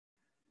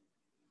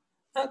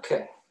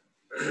Okay.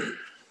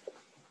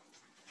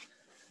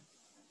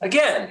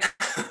 Again,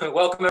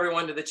 welcome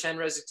everyone to the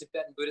Chenrezig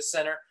Tibetan Buddhist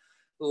Center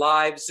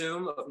live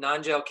Zoom of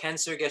Namgyal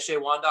Khensur Geshe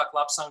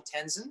Lobsang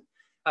Tenzin.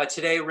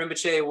 Today,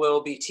 Rinpoche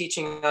will be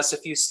teaching us a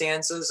few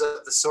stanzas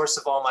of the Source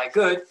of All My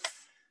Good.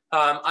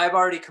 I've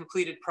already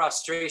completed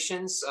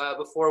prostrations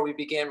before we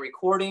began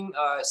recording,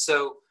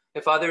 so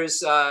if others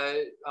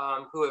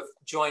who have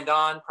joined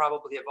on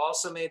probably have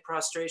also made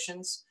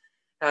prostrations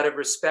out of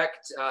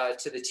respect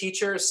to the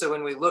teacher. So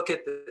when we look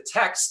at the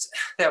text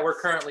that we're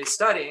currently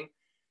studying,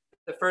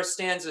 the first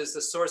stanza is,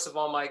 the source of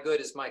all my good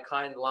is my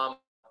kind Lama.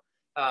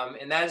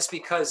 And that is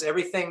because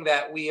everything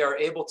that we are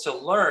able to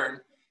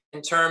learn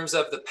in terms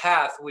of the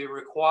path, we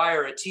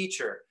require a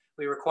teacher.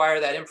 We require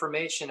that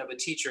information of a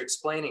teacher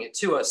explaining it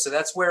to us. So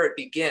that's where it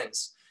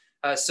begins.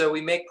 So we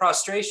make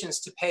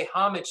prostrations to pay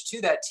homage to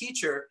that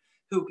teacher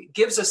who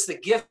gives us the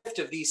gift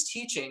of these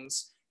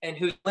teachings and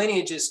whose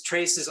lineage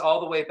traces all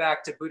the way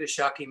back to Buddha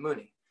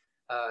Shakyamuni.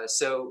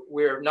 So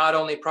we're not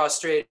only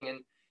prostrating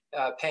and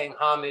paying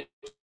homage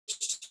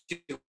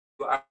to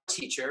our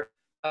teacher,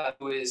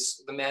 who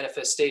is the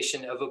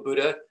manifestation of a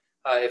Buddha,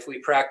 if we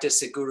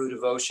practice a guru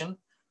devotion,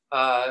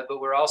 but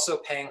we're also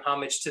paying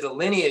homage to the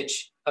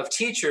lineage of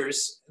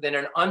teachers, then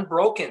an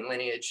unbroken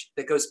lineage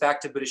that goes back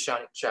to Buddha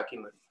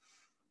Shakyamuni.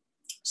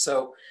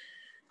 So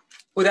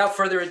without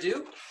further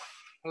ado,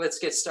 let's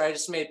get started. I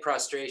just made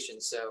prostration,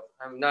 so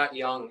I'm not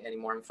young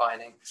anymore, I'm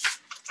finding.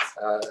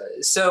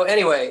 So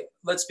anyway,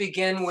 let's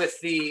begin with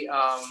the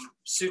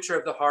Sutra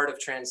of the Heart of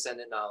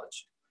Transcendent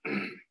Knowledge.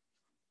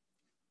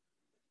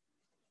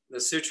 The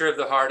Sutra of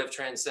the Heart of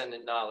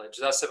Transcendent Knowledge.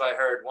 Thus have I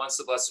heard, once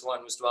the Blessed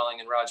One was dwelling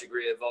in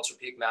Rajagriha at Vulture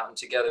Peak Mountain,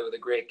 together with a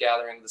great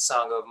gathering of the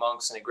Sangha of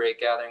monks and a great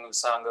gathering of the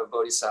Sangha of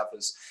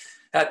bodhisattvas.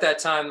 At that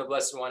time, the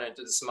Blessed One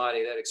entered the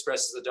Samadhi that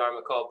expresses the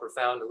Dharma called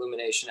profound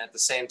illumination. At the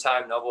same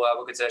time, noble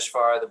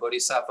Avalokiteshvara, the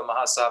Bodhisattva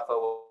Mahasattva,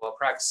 while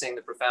practicing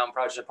the profound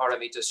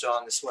Prajnaparamita, saw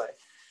in this way.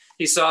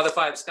 He saw the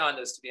five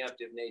skandhas to be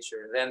empty of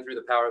nature. Then, through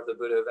the power of the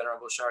Buddha,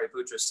 Venerable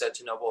Shariputra said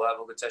to noble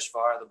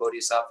Avalokiteshvara, the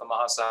Bodhisattva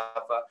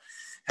Mahasattva,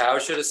 how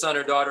should a son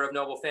or daughter of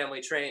noble family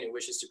train who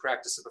wishes to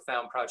practice the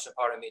profound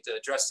Prajnaparamita?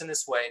 Addressed in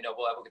this way,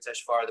 noble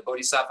Avalokiteshvara, the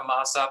Bodhisattva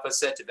Mahasattva,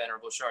 said to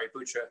Venerable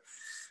Shariputra,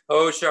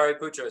 O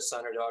Shariputra,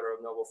 son or daughter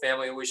of noble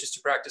family who wishes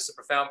to practice the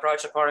profound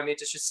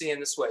Prajnaparamita, should see in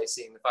this way,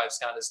 seeing the five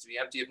skandhas to be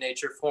empty of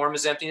nature. Form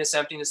is emptiness,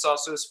 emptiness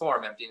also is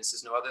form. Emptiness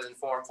is no other than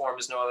form, form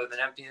is no other than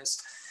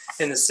emptiness.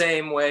 In the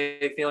same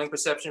way, feeling,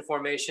 perception,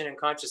 formation, and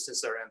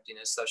consciousness are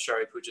emptiness. Thus,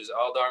 Shariputra,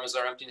 all dharmas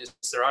are emptiness.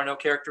 There are no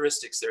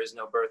characteristics. There is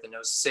no birth and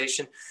no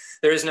cessation.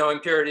 There is no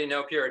impurity,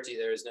 no purity.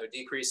 There is no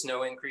decrease,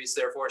 no increase.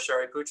 Therefore,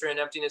 Shariputra, in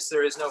emptiness,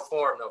 there is no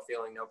form, no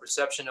feeling, no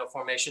perception, no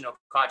formation, no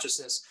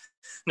consciousness,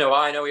 no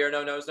eye, no ear,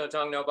 no nose, no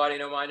tongue, no body,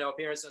 no mind, no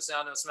appearance, no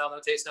sound, no smell, no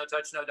taste, no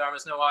touch, no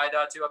dharmas, no eye,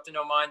 dhatu, up to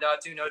no mind,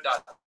 dhatu, no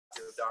dhatu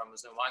of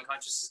dharmas, no mind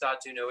consciousness,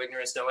 dhatu, no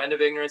ignorance, no end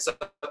of ignorance,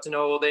 up to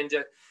no old age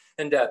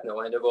and death, no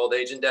end of old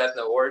age and death,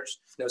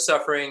 no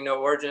suffering, no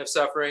origin of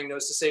suffering, no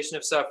cessation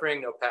of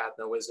suffering, no path,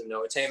 no wisdom,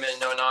 no attainment,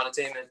 no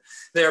non-attainment.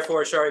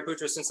 Therefore,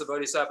 Shariputra, since the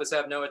bodhisattvas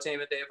have no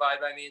attainment, they abide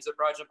by means of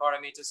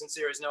Prajnaparamita. Since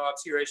there is no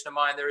obscuration of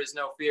mind, there is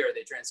no fear.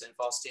 They transcend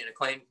falsity and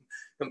acclaim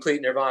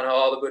complete nirvana.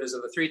 All the Buddhas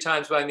of the three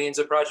times by means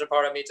of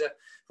Prajnaparamita,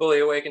 fully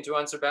awakened to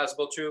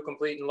unsurpassable, true,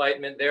 complete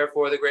enlightenment.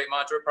 Therefore, the great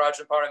mantra of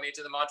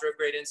Prajnaparamita, the mantra of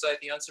great insight,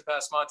 the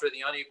unsurpassed mantra,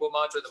 the unequal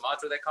mantra, the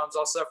mantra that calms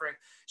all suffering,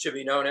 should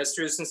be known as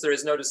true. Since there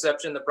is no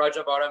deception, the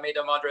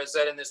Prajnaparamita mantra is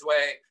said in this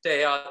way: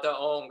 Teyata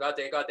Om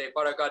Gate Gate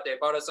Paragate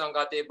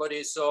Parasangate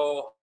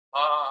Bodhiso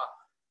Ha.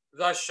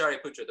 Thus,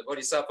 Shariputra, the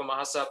Bodhisattva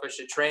Mahasattva,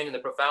 should train in the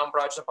profound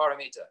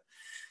Prajnaparamita.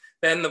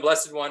 Then the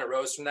Blessed One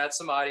arose from that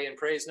samadhi and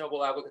praised noble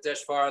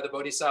Avalokiteshvara, the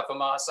Bodhisattva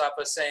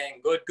Mahasattva,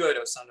 saying, Good, good,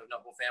 O son of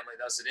noble family.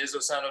 Thus it is, O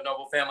son of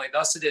noble family.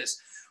 Thus it is.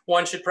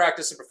 One should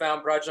practice the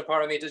profound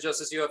Prajnaparamita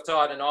just as you have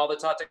taught, and all the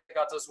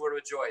Tathagatas would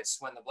rejoice.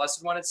 When the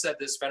Blessed One had said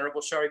this,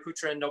 Venerable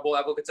Shariputra and noble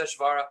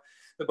Avalokiteshvara,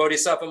 the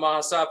Bodhisattva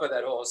Mahasattva,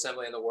 that whole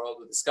assembly in the world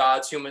with its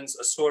gods, humans,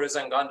 asuras,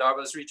 and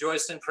Gandharvas,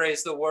 rejoiced and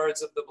praised the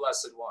words of the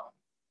Blessed One.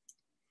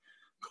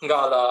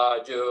 Gala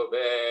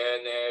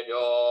Jubene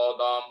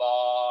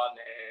Jodambane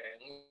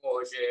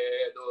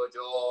Oshe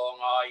Dojo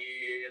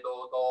Ngai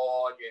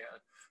Dodojen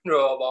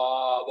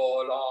Roba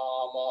Bola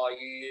Mai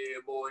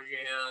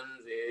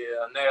Bujinzi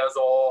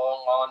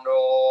Nezong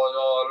Andro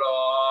Dolaya Chandara Samaraya Medeyado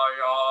Gade Paragade Parazangate Bodiso Baba Ganjuzani Gaiden Bedoji Ogodoji Begodoji Shivadoji Dagi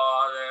Bachi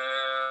Medu Beju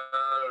Danji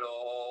Jeningo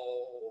Yezo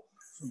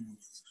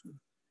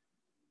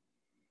Ngerin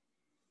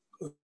Donya Jejo Wada Medonu Pejin Tanje Wada Tomba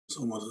Joni Monzon Zonyoji Dashi De Jane.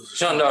 そもそも。 Nade Le.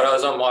 シャンダラ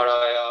ザマラ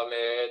ヤ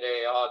メ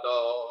デヤ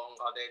ド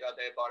ガデガ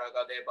デパラ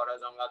ガデパラ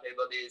ザンガデ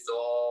ボディソ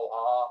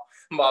ハ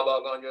マ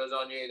バガンジュ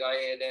ザニガ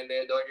イデン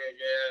ベドジェ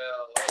ジェ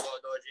オ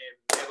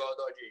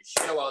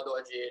ゴド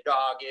ジ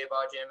ダゲ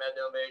バチェメ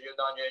ドベジュ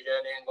ダンジェジ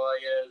ェニンゴ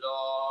イエゾ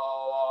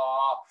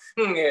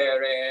ンゲ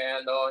レ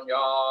ンドンヤ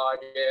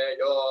ジェ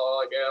ジ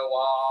ョジェ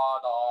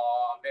ワダ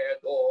メ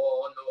ド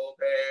ノ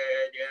ペ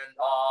ジェン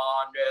タ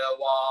ンジェ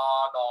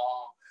ワダ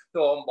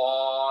トン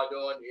バジ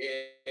ョニ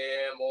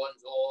エモン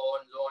ゾ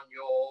ンゾン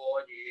ヨ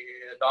ジ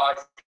ダ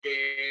シデ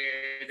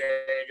ジ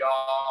ャ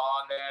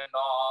ネナ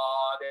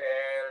デ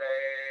レ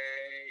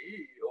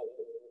イヨ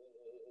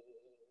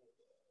So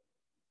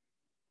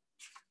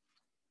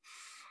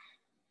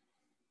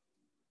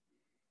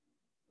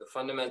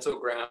fundamental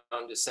ground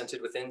is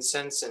scented with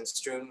incense and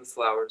strewn with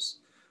flowers,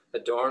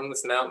 adorned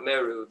with Mount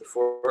Meru, the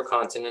 4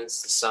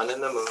 continents, the sun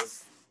and the moon.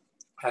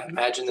 I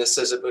imagine this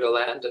as a Buddha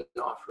land and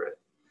offer it.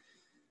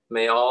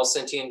 May all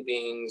sentient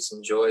beings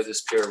enjoy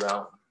this pure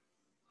realm.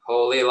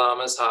 Holy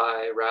Lamas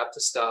high, wrap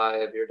the sky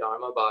of your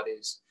Dharma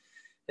bodies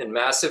in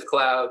massive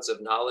clouds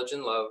of knowledge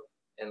and love,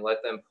 and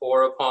let them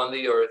pour upon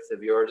the earth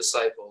of your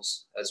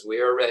disciples as we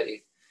are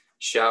ready,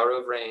 shower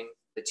of rain,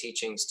 the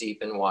teachings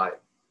deep and wide.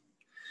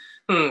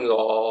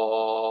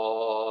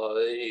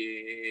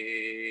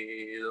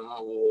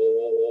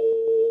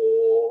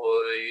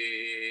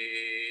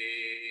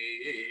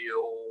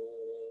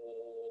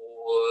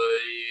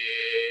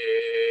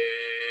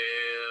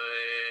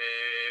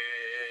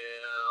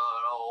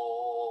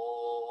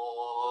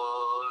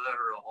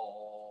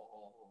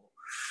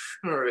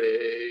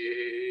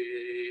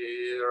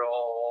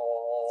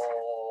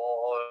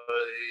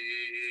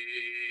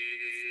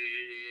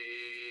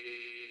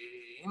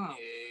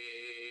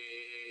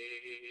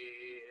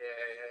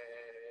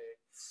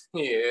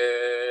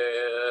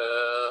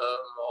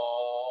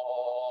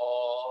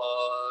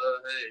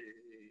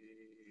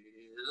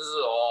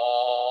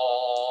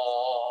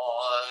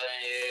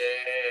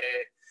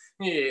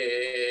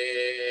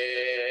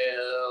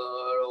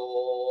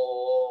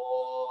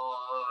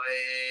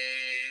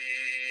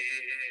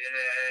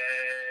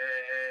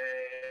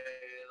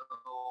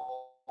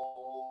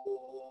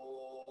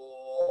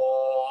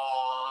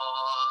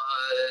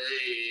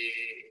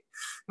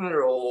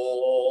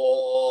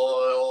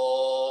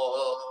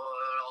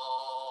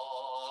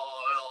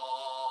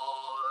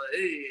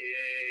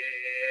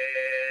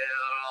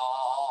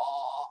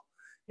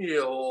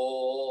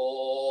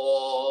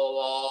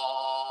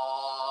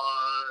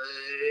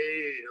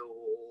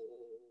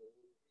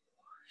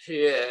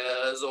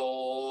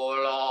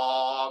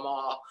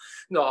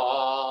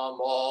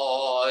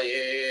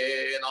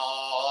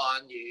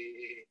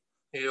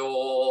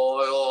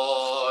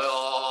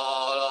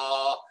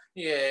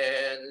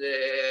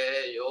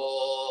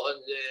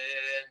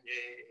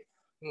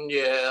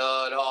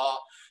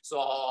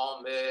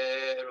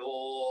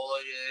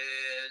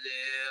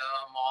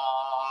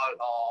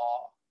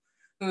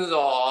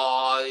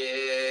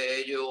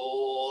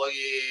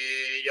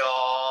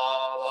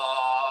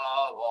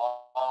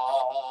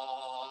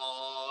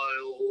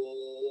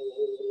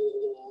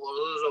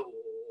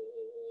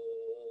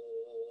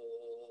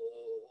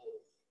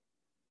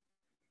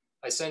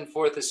 I send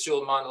forth this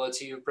jeweled mandala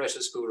to you,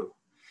 precious Guru.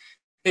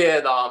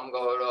 Idam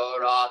Guru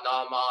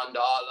Ratna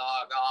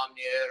Mandala Gam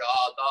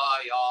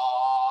Niratayami.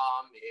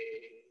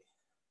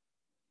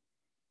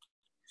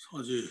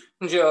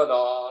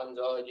 Jadan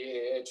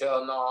Zaji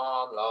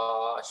Chanam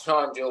La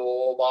Shanjo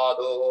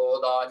Badu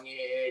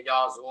Dani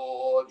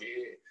Jasuji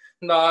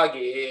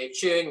Nagi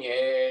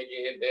Chinye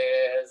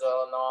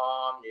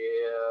Jibezanam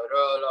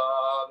Nirala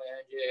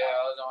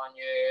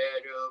Menjazanye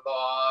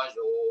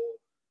Rubajo.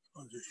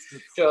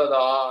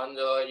 Jadan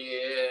Zaji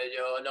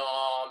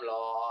Janam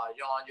La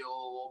Shanjo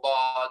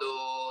Badu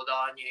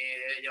Dani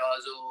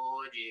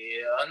Jasuji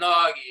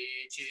Nagi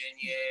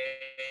Chinye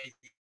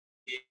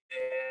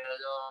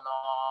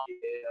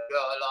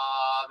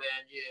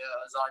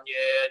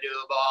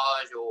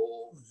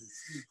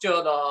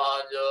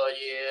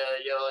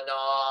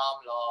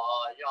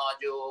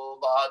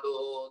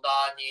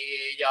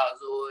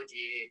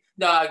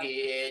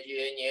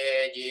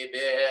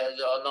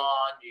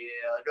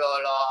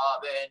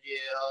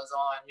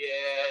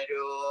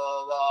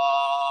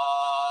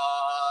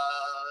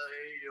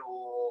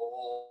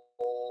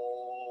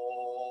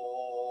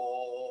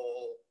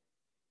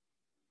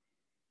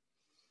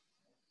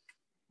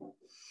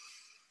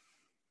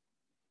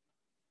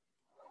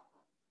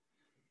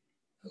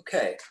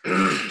Okay,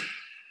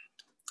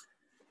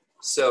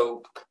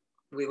 so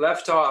we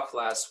left off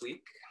last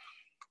week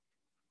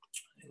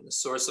in the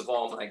source of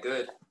all my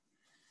good,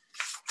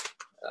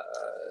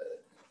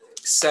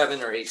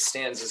 7 or 8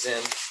 stanzas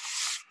in.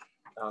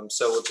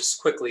 So we'll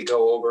just quickly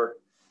go over,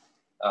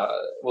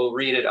 we'll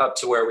read it up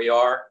to where we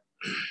are.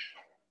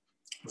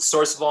 The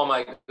source of all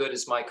my good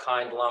is my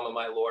kind Lama,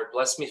 my Lord.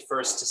 Bless me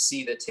first to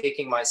see that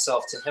taking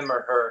myself to him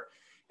or her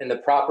in the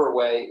proper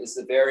way is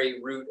the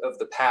very root of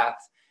the path,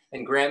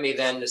 and grant me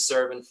then to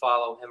serve and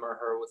follow him or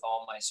her with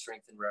all my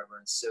strength and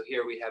reverence. So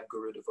here we have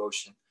Guru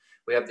devotion.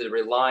 We have the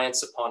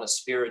reliance upon a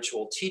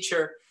spiritual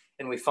teacher,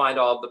 and we find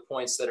all of the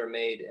points that are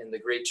made in the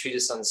great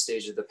treatise on the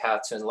stage of the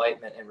path to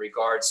enlightenment in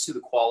regards to the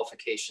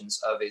qualifications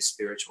of a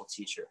spiritual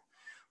teacher.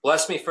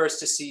 Bless me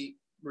first to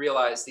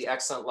realize the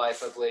excellent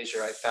life of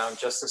leisure I found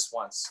just this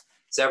once.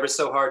 It's ever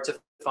so hard to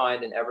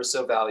find and ever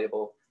so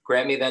valuable.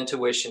 Grant me then to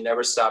wish and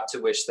never stop to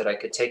wish that I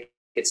could take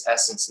its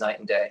essence night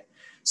and day.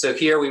 So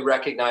here we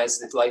recognize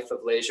the life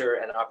of leisure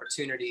and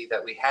opportunity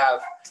that we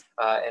have,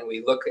 and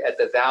we look at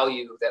the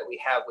value that we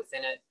have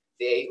within it,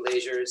 the 8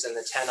 leisures and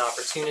the 10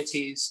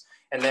 opportunities.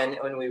 And then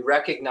when we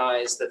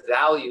recognize the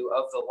value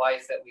of the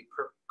life that we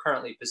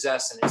currently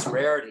possess and its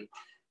rarity,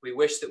 we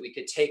wish that we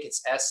could take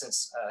its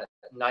essence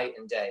night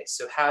and day.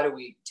 So how do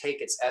we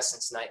take its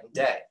essence night and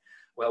day?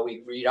 Well,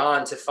 we read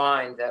on to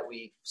find that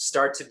we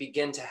start to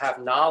begin to have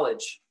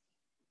knowledge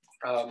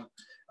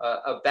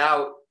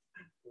about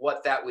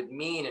what that would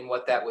mean and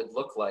what that would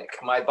look like.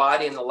 My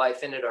body and the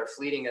life in it are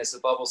fleeting as the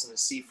bubbles in the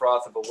sea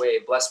froth of a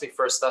wave. Bless me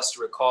first thus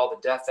to recall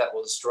the death that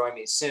will destroy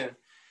me soon.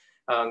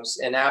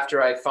 And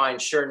after I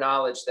find sure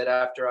knowledge that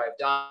after I've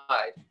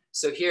died.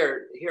 So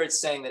here it's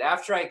saying that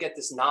after I get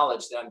this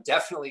knowledge that I'm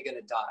definitely going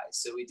to die.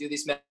 So we do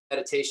these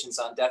meditations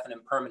on death and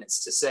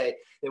impermanence to say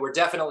that we're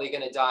definitely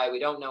going to die. We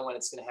don't know when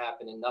it's going to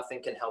happen and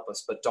nothing can help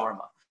us but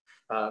Dharma.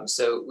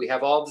 So we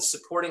have all the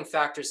supporting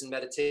factors and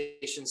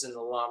meditations in the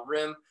Lam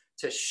Rim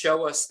to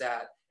show us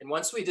that. And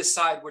once we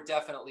decide we're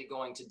definitely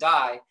going to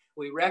die,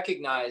 we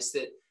recognize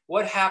that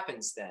what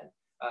happens then?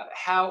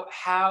 How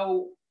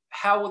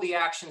will the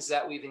actions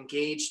that we've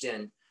engaged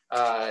in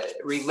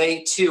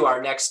relate to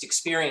our next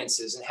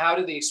experiences? And how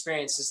do the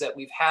experiences that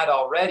we've had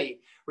already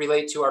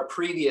relate to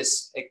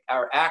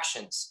our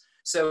actions?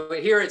 So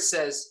here it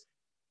says,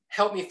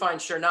 help me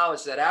find sure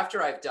knowledge that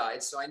after I've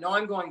died, so I know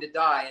I'm going to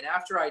die, and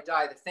after I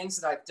die, the things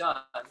that I've done,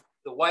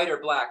 the white or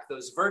black,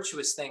 those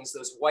virtuous things,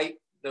 those white,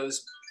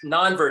 those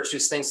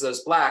non-virtuous things,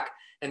 those black,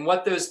 and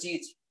what those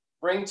deeds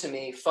bring to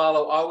me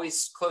follow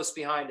always close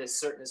behind as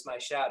certain as my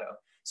shadow.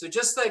 So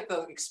just like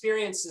the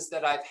experiences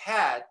that I've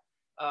had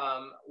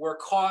were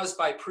caused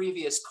by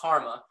previous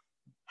karma,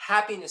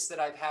 happiness that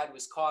I've had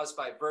was caused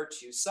by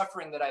virtue,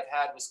 suffering that I've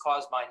had was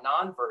caused by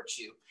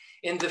non-virtue.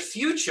 In the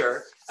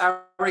future,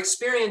 our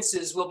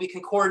experiences will be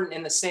concordant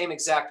in the same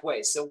exact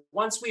way. So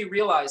once we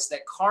realize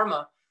that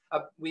karma,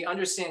 we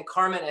understand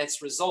karma and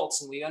its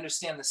results, and we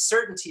understand the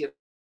certainty of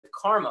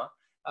karma,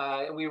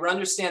 and we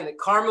understand that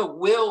karma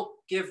will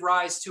give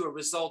rise to a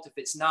result if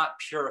it's not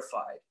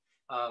purified.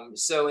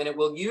 And it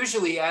will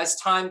usually, as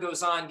time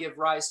goes on, give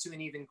rise to an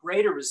even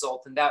greater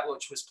result than that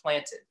which was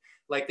planted.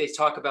 Like they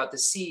talk about the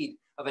seed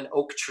of an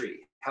oak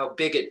tree, how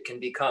big it can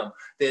become.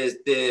 The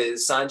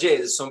sanje,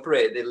 the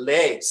sumpre, the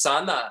le,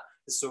 sana,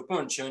 the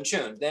sopun, chun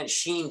chun, then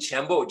shin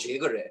chenbo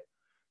jigare.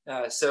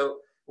 So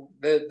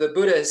the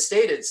Buddha has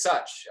stated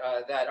such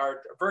that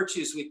our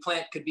virtues we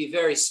plant could be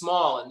very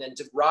small and then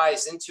to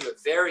rise into a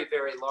very,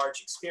 very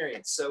large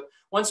experience. So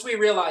once we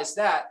realize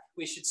that,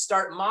 we should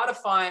start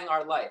modifying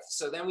our life.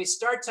 So then we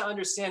start to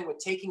understand what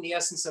taking the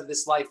essence of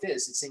this life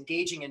is. It's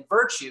engaging in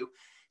virtue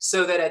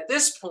so that at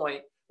this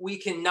point, we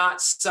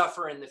cannot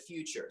suffer in the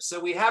future. So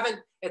we haven't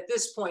at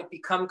this point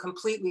become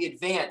completely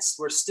advanced.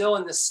 We're still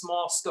in this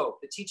small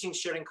scope. The teachings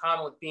shared in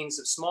common with beings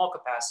of small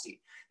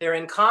capacity. They're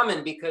in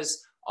common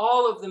because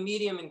all of the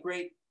medium and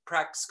great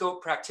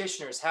scope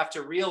practitioners have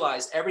to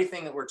realize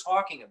everything that we're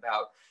talking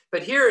about.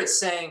 But here it's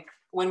saying,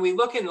 when we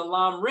look in the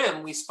Lam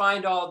Rim, we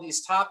find all of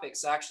these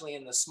topics actually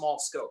in the small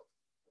scope.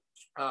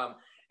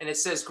 And it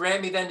says,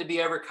 grant me then to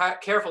be ever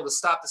careful to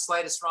stop the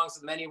slightest wrongs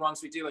of the many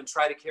wrongs we do and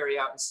try to carry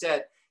out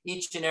instead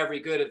each and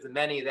every good of the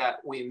many that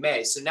we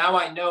may. So now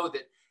I know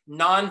that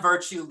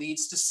non-virtue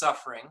leads to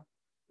suffering.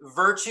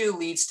 Virtue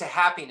leads to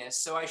happiness.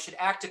 So I should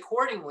act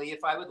accordingly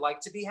if I would like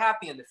to be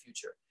happy in the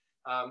future.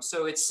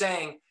 So it's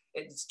saying,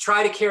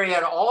 try to carry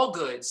out all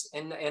goods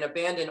and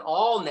abandon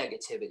all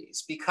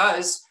negativities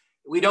because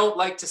we don't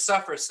like to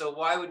suffer. So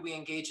why would we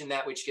engage in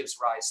that which gives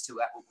rise to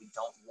that what we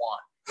don't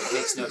want? It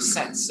makes no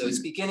sense. So it's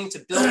beginning to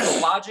build a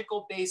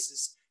logical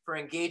basis for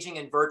engaging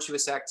in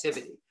virtuous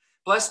activity.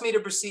 Bless me to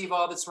perceive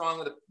all that's wrong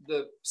with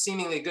the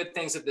seemingly good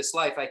things of this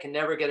life. I can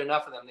never get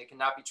enough of them. They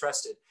cannot be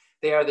trusted.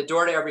 They are the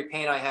door to every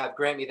pain I have.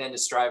 Grant me then to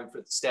strive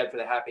instead for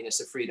the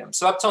happiness of freedom.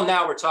 So up till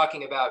now, we're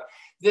talking about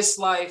this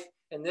life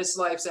and this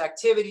life's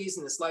activities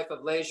and this life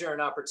of leisure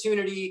and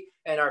opportunity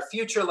and our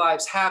future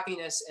lives'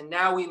 happiness. And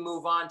now we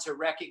move on to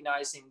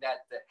recognizing that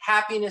the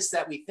happiness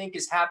that we think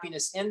is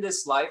happiness in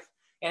this life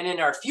and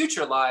in our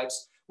future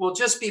lives will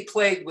just be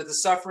plagued with the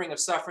suffering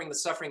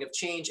of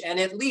change, and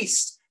at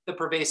least the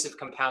pervasive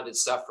compounded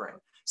suffering.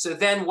 So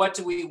then what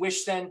do we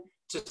wish then?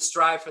 To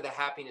strive for the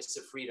happiness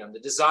of freedom, the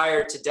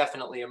desire to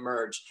definitely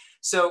emerge.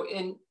 So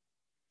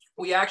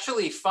we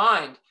actually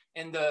find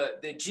in the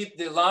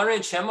Lamrim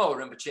Chemo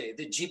Rinpoche,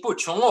 the Jipu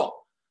Chongo,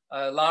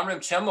 Lamrim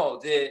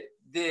Chemo, the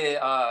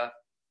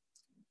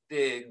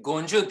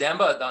Gonju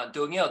Demba dan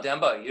Dungyal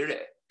Demba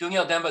Yure,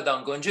 Dungyal Demba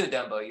dan Gonju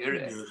Demba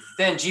Yure,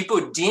 then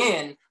Jipu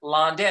Din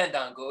Landen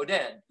dan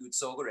Goden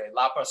Utsogre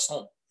Lapa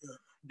Son.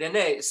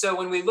 So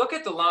when we look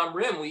at the Lam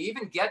Rim, we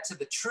even get to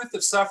the truth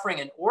of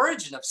suffering and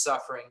origin of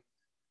suffering.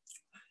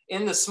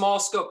 In the small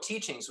scope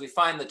teachings, we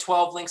find the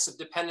 12 links of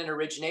dependent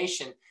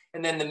origination,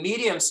 and then the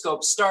medium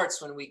scope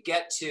starts when we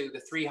get to the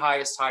 3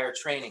 highest higher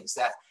trainings,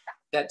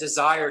 that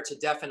desire to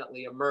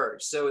definitely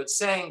emerge. So it's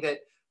saying that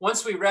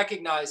once we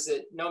recognize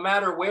that no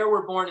matter where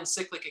we're born in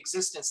cyclic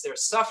existence,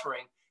 there's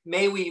suffering,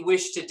 may we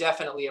wish to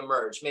definitely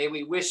emerge. May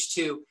we wish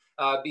to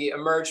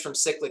emerge from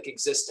cyclic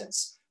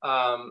existence.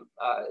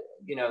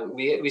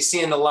 We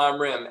see in the Lam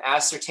Rim,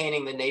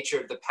 ascertaining the nature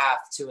of the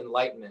path to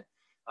enlightenment.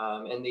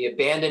 And the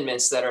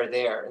abandonments that are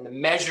there, and the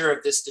measure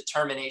of this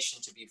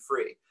determination to be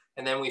free.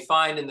 And then we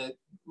find in the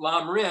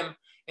Lam Rim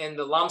and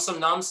the Lamsam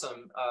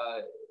Namsam,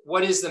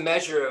 what is the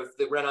measure of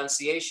the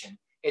renunciation?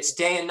 It's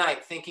day and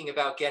night thinking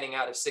about getting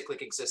out of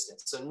cyclic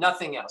existence. So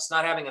nothing else,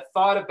 not having a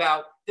thought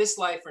about this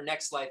life or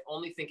next life,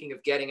 only thinking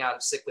of getting out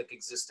of cyclic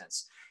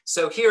existence.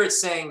 So here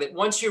it's saying that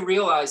once you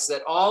realize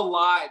that all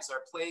lives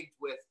are plagued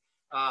with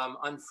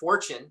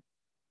unfortune,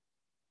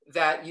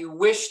 that you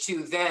wish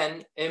to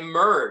then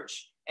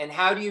emerge. And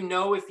how do you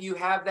know if you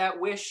have that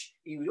wish?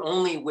 You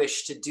only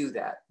wish to do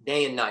that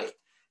day and night.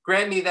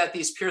 Grant me that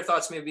these pure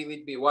thoughts may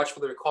be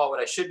watchful to recall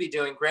what I should be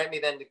doing. Grant me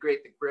then the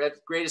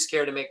greatest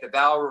care to make the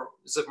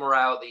vows of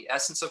morality the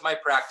essence of my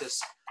practice.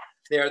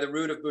 They are the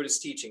root of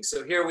Buddhist teaching.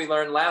 So here we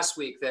learned last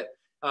week that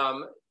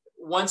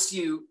once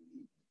you,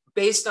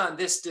 based on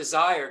this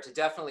desire to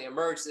definitely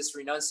emerge, this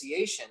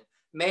renunciation,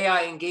 may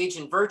I engage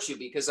in virtue,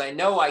 because I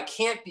know I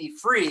can't be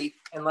free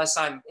unless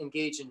I'm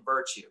engaged in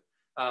virtue.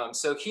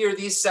 So here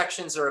these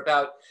sections are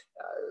about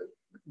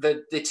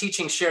the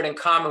teachings shared in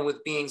common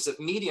with beings of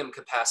medium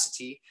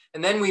capacity.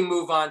 And then we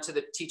move on to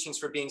the teachings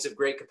for beings of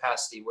great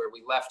capacity, where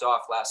we left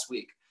off last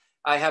week.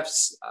 I have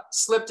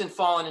slipped and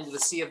fallen into the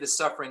sea of the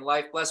suffering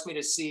life. Bless me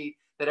to see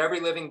that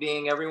every living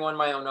being, everyone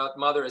my own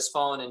mother, has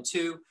fallen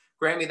into.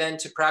 Grant me then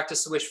to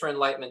practice the wish for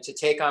enlightenment, to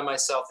take on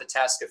myself the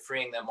task of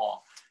freeing them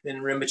all.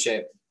 Then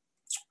Rinpoche,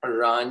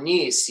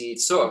 Rani si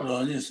tso.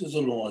 Rani si tso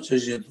longa che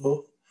jen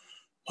to,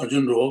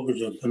 ajun roa ku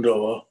jen tanda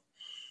wa,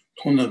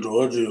 tongna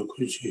roa zhiyo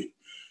ku chi,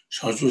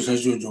 shangchu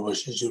sanchu joba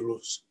shinchi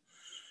los.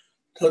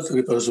 Ta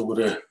tsaki tarso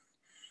kure,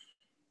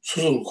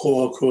 susul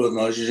kowa kowa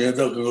na ji jen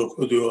da kanga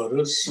ko diwa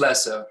res.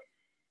 Lesso.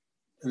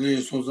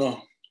 Ni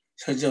sonsa,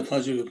 sancha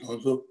tanchi ka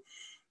tanto,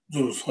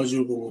 zuru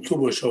sanchu ko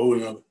tuba shawo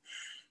yang,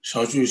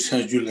 shangchu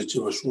sanchu le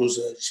chiba shuo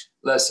sachi.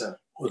 Lesso.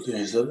 Kote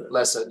yinsa.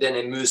 Lesso. Then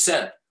in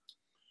Musen.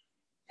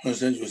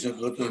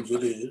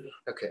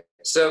 Okay,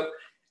 so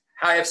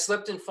I have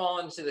slipped and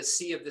fallen into the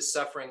sea of this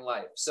suffering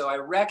life. So I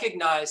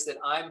recognize that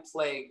I'm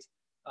plagued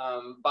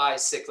by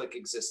cyclic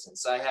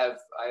existence. I have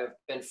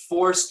been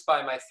forced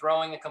by my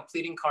throwing and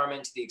completing karma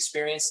into the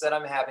experience that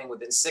I'm having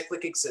within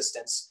cyclic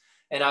existence.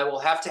 And I will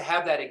have to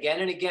have that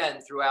again and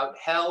again throughout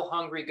hell,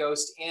 hungry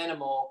ghost,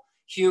 animal,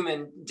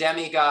 human,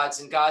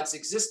 demigods, and gods'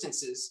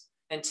 existences,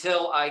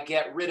 until I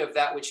get rid of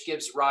that which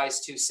gives rise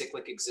to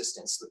cyclic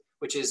existence,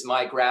 which is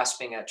my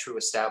grasping at true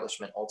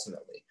establishment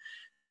ultimately.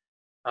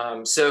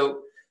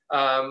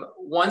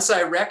 Once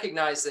I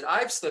recognize that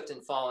I've slipped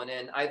and fallen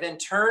in, I then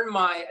turn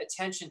my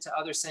attention to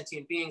other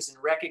sentient beings and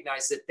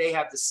recognize that they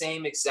have the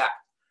same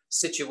exact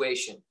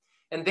situation.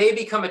 And they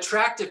become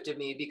attractive to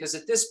me because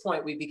at this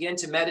point we begin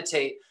to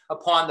meditate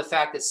upon the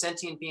fact that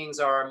sentient beings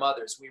are our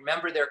mothers. We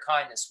remember their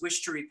kindness,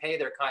 wish to repay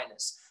their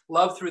kindness,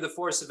 love through the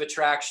force of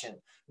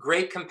attraction,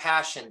 great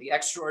compassion, the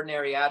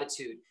extraordinary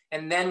attitude.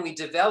 And then we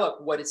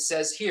develop what it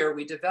says here,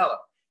 we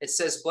develop. It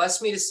says,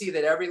 bless me to see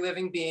that every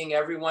living being,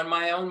 everyone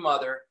my own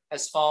mother,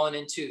 has fallen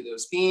into.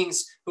 Those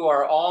beings who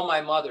are all my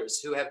mothers,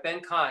 who have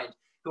been kind,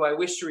 who I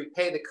wish to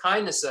repay the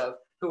kindness of,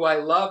 who I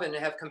love and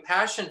have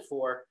compassion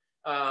for,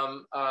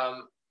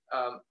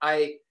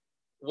 I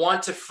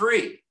want to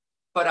free,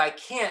 but I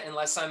can't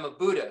unless I'm a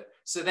Buddha.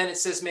 So then it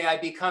says, may I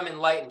become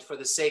enlightened for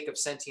the sake of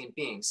sentient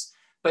beings.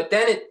 But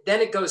then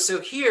it goes, so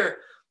here,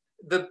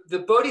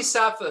 the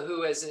bodhisattva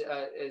who is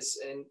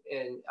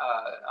an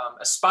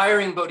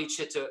aspiring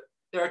bodhicitta,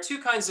 there are two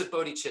kinds of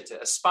bodhicitta,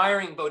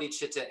 aspiring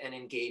bodhicitta and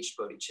engaged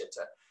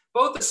bodhicitta.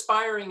 Both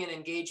aspiring and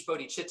engaged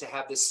bodhicitta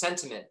have this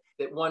sentiment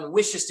that one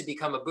wishes to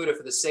become a Buddha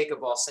for the sake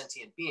of all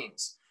sentient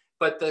beings.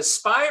 But the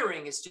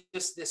aspiring is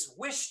just this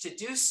wish to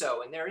do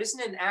so, and there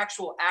isn't an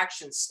actual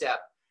action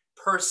step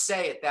per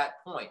se at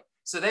that point.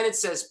 So then it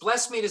says,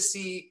 bless me to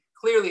see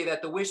clearly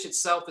that the wish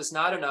itself is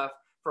not enough,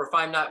 for if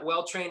I'm not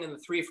well trained in the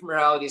three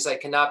moralities, I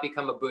cannot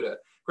become a Buddha.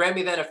 Grant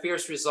me then a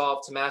fierce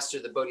resolve to master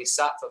the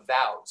bodhisattva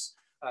vows.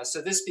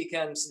 So this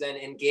becomes then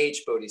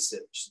engaged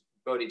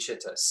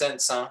bodhicitta.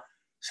 Sensan.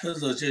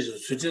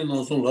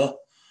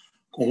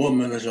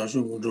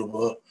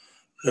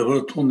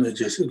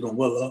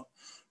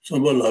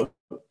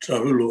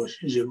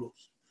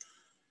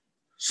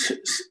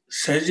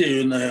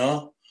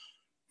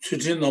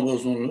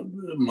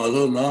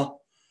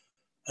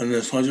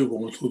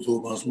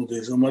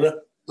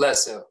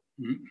 Less so.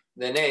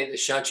 Then the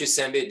Shanchu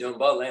Sembe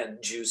Dumba land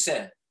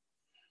Jusen.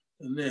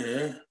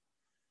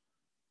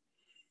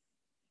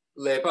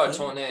 Lepa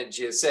Tone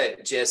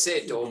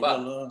Jesse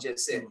Doba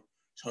Jesse.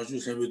 Shanchu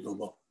Sembe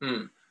Dumba.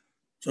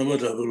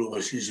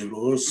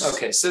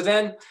 Okay, so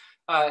then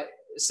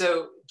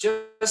so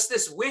just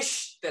this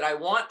wish that I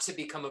want to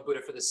become a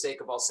Buddha for the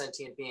sake of all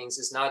sentient beings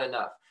is not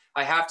enough.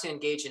 I have to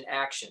engage in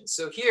action.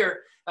 So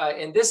here,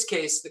 in this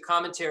case, the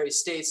commentary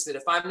states that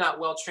if I'm not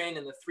well trained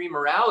in the three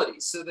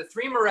moralities, so the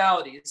three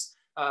moralities,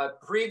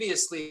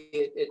 previously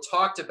it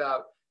talked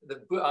about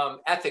the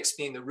ethics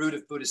being the root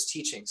of Buddhist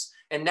teachings.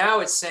 And now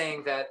it's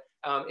saying that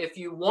if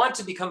you want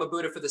to become a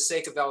Buddha for the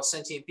sake of all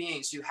sentient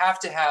beings, you have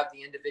to have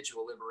the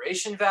individual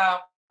liberation vow,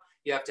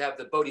 you have to have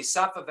the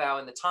bodhisattva vow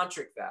and the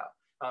tantric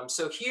vow.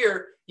 So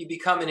here you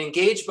become an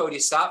engaged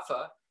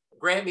bodhisattva.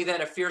 Grant me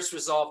then a fierce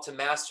resolve to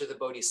master the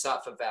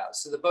bodhisattva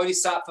vows. So the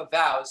bodhisattva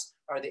vows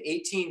are the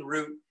 18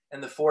 root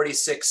and the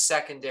 46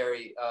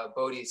 secondary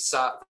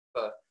bodhisattva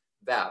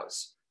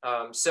vows.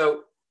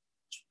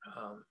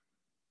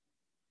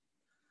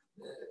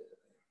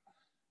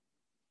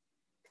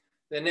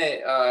 Then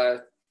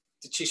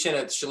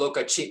Chishena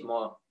Shloka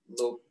Chitmo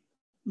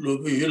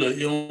Lobi Yula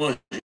Yama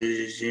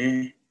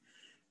Jin,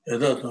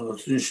 Yadatan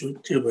Sunshu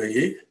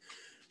Tibaye,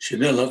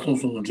 Chanel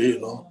Latonson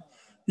Jayla,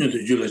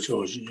 Yut Jula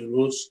Chawshin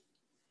Los,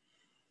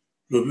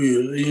 Lobi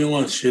Yula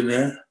Yama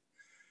Chanel,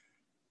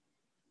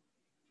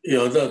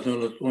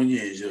 Yadatan Latoni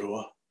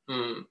Jerwa,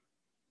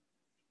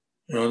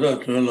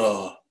 Yadatan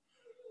La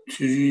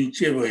Tuju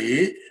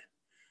Tibaye,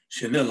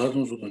 Chanel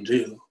Latonson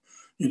Jayla,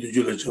 Yut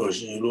Jula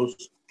Chawshin Los,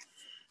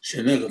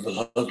 Chanel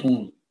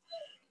Laton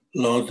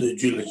Lant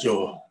Jula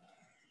Chawa.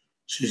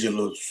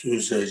 Shijilo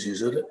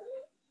suicide.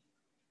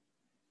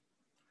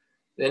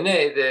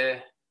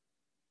 The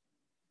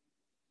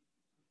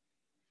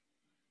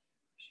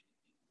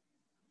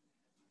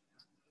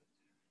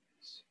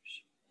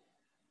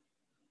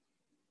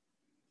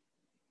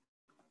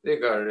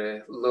got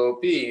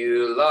Lobi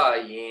Yu La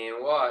Yin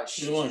Wa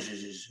Shi.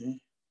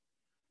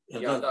 They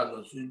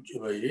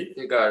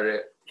got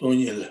it.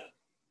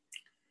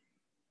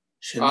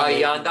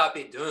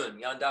 Yandapi Dun,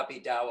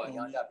 Yandapi Dawa,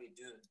 Yandapi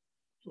Dun.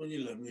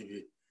 Tonila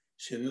maybe.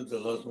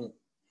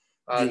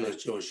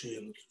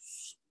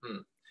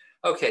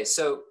 Okay,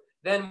 so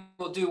then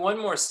we'll do one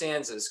more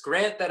stanzas.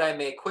 Grant that I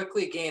may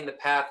quickly gain the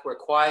path where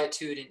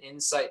quietude and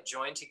insight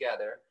join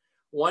together,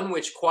 one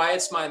which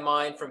quiets my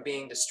mind from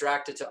being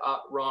distracted to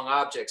wrong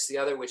objects, the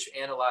other which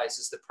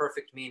analyzes the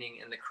perfect meaning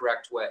in the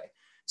correct way.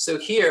 So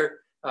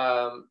here,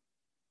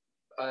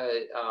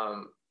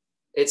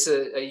 it's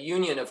a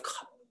union of,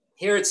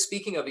 here it's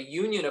speaking of a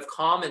union of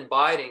calm and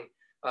abiding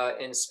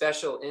and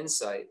special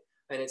insight.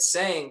 And it's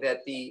saying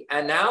that the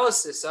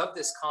analysis of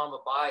this calm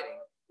abiding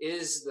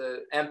is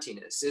the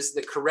emptiness, is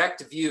the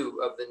correct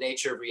view of the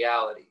nature of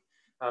reality.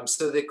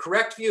 So the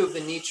correct view of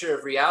the nature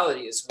of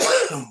reality is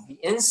what the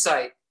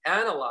insight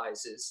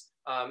analyzes,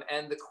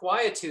 and the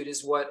quietude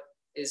is what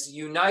is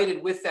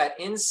united with that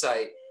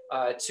insight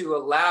to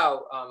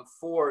allow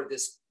for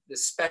this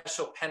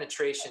special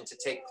penetration to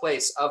take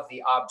place of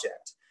the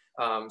object.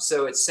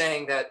 So it's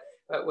saying that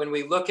when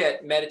we look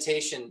at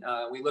meditation,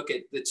 we look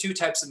at the two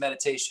types of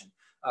meditation.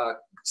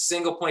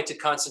 Single pointed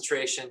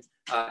concentration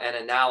and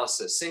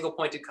analysis. Single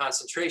pointed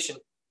concentration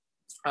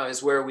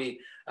is where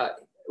we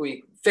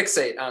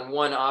fixate on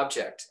one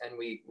object and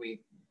we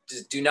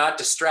do not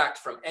distract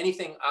from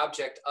anything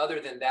object other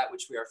than that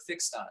which we are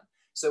fixed on.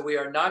 So we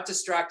are not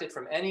distracted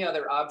from any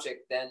other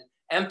object than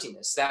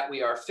emptiness that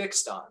we are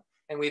fixed on.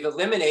 And we've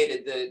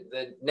eliminated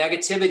the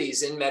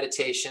negativities in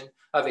meditation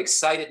of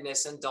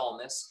excitedness and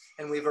dullness.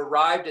 And we've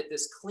arrived at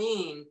this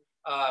clean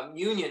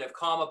union of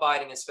calm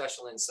abiding and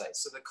special insight.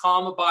 So the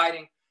calm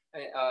abiding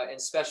and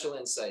special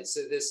insight.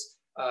 So this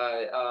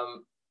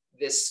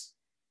this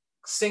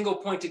single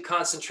pointed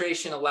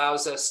concentration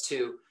allows us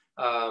to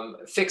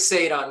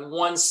fixate on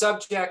one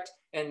subject,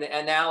 and the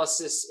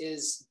analysis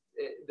is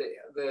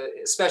the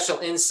special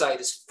insight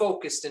is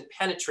focused and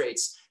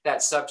penetrates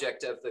that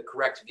subject of the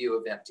correct view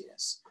of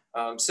emptiness.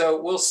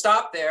 So we'll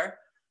stop there.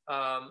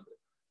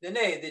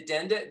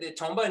 The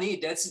tomba ni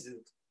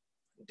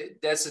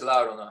that's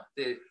loud.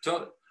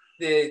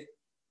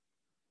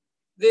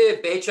 The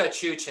becha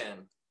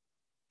chuchen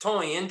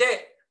ton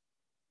yende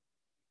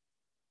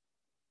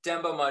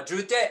demba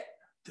madrute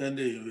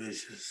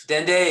dende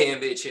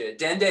yembeche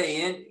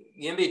dende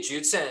yembe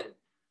jutsen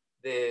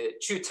the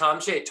chu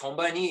tamche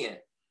tomba ni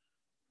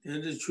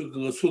dende chu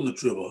ga so de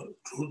chuba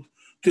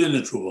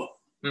dende chuba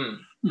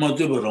ma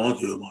de ba ran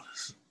de ma.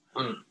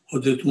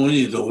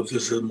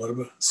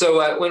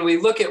 So when we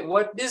look at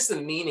what is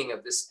the meaning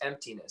of this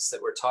emptiness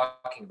that we're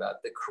talking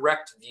about, the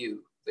correct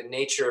view, the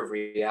nature of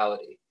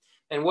reality,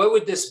 and what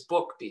would this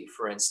book be,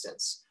 for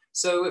instance?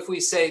 So if we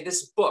say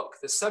this book,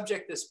 the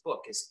subject, this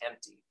book is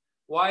empty.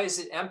 Why is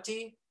it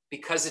empty?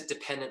 Because it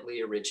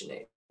dependently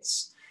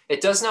originates.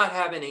 It does not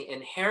have any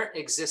inherent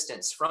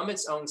existence from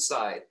its own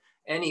side,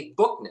 any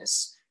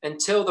bookness,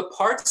 until the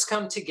parts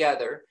come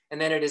together, and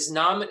then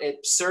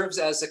it serves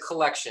as a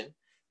collection.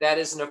 That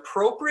is an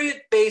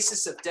appropriate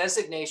basis of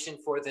designation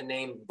for the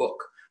name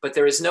book. But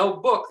there is no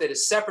book that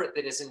is separate,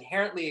 that is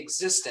inherently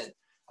existent,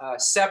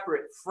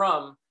 separate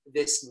from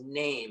this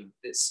name,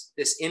 this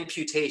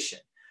imputation.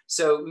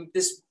 So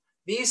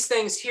these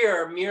things here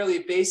are merely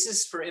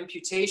basis for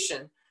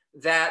imputation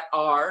that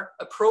are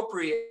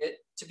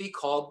appropriate to be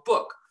called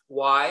book.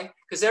 Why?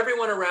 Because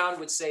everyone around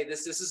would say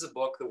this is a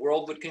book. The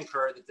world would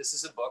concur that this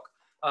is a book.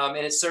 And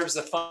it serves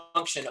the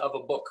function of a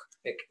book.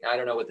 I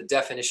don't know what the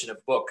definition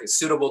of book is.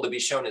 Suitable to be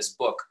shown as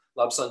book.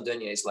 Lobsang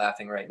Tenzin is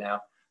laughing right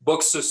now.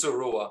 Book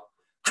susurua.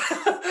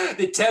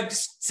 The teb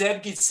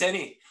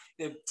gitseni.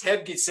 The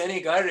teb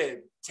gitseni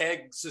gare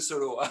teg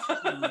susurua.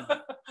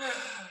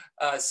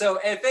 So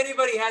if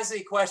anybody has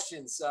any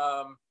questions,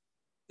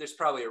 there's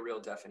probably a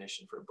real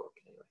definition for a book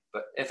anyway.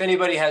 But if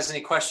anybody has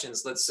any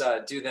questions, let's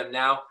do them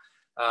now.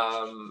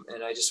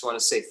 And I just want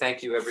to say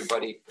thank you,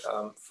 everybody,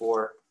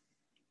 for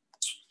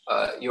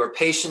your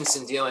patience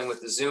in dealing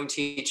with the Zoom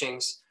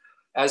teachings.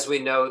 As we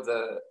know,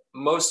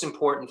 most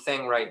important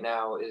thing right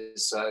now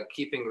is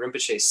keeping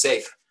Rinpoche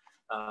safe.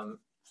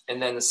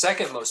 And then the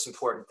second most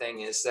important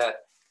thing is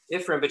that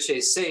if Rinpoche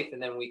is safe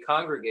and then we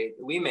congregate,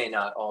 we may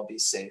not all be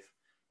safe.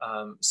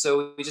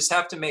 So we just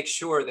have to make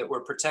sure that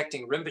we're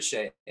protecting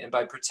Rinpoche, and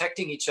by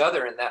protecting each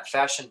other in that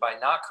fashion, by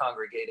not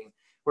congregating,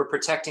 we're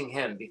protecting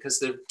him, because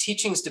the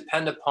teachings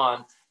depend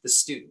upon the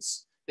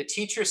students. The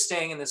teacher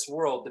staying in this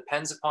world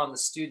depends upon the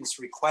students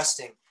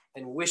requesting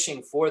and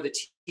wishing for the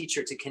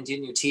teacher to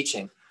continue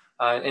teaching.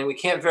 And we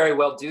can't very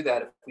well do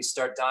that if we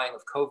start dying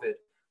of COVID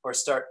or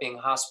start being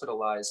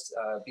hospitalized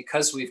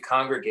because we've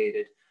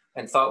congregated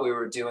and thought we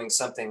were doing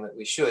something that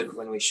we should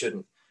when we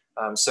shouldn't.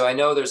 So I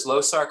know there's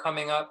Losar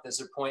coming up.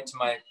 There's a point to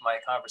my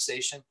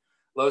conversation.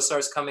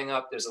 Losar's coming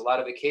up. There's a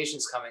lot of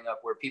occasions coming up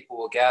where people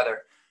will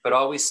gather. But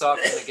all we saw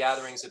from the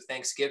gatherings of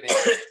Thanksgiving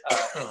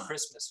and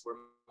Christmas were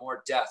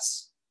more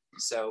deaths.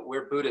 So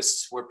we're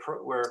Buddhists.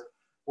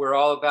 We're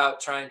all about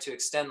trying to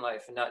extend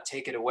life and not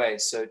take it away.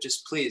 So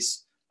just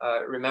please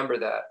remember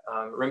that.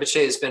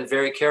 Rinpoche has been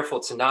very careful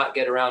to not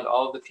get around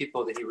all of the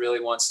people that he really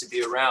wants to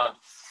be around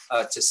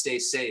to stay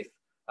safe.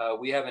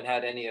 We haven't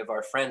had any of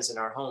our friends in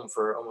our home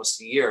for almost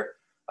a year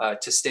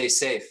to stay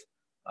safe.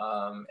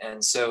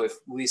 And so if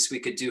at least we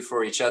could do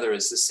for each other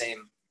is the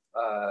same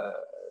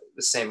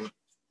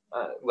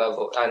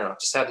level, I don't know,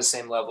 just have the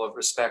same level of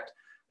respect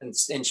and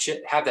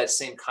have that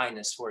same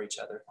kindness for each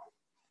other.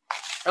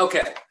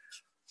 Okay,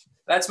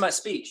 that's my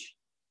speech.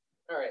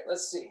 All right,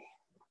 let's see.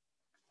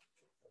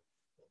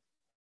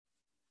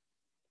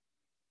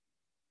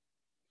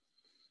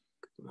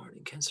 Good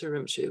morning, Khensur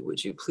Rinpoche.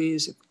 Would you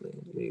please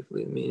explain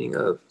briefly the meaning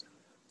of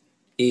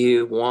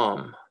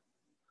Iwam?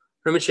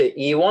 Rinpoche,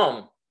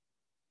 Iwam.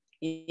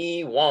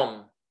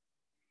 Iwam.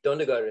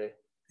 ¿Dónde agarré?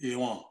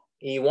 Iwam.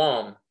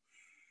 Iwam.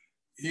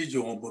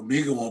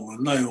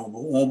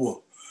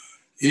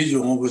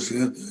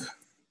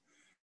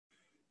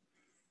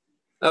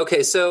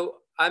 Okay, so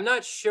I'm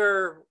not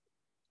sure.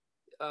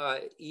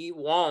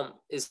 Iwam,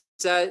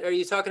 are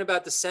you talking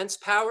about the sense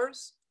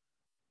powers?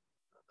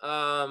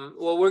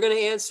 Well, we're going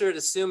to answer it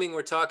assuming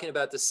we're talking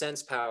about the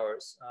sense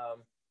powers.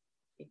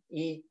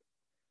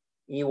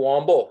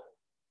 Iwambo.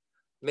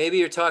 Maybe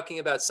you're talking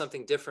about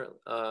something different.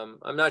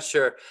 I'm not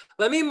sure.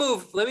 Let me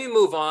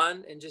move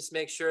on and just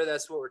make sure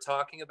that's what we're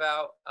talking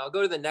about. I'll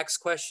go to the next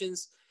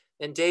questions.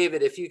 And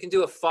David, if you can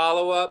do a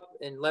follow-up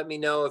and let me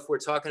know if we're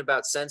talking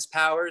about sense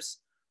powers.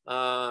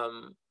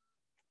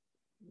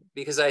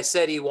 Because I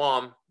said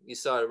Iwam, you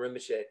saw it,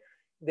 Rinpoche.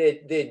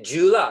 The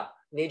Jula,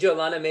 Nijo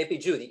Lana Mepi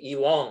Ju, the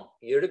Iwam,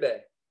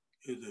 Yurbe.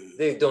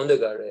 The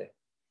Dondagare.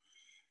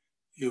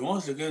 Iwam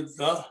second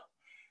da,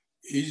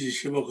 easy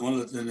Shiba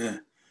Konlatene.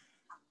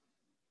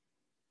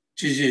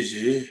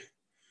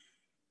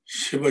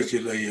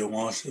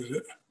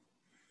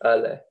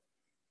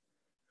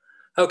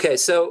 Okay,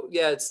 so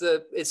yeah, it's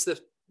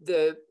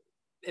the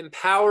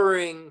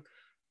empowering,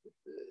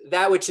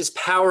 that which is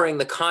powering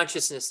the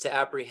consciousness to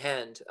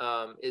apprehend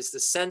is the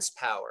sense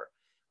power.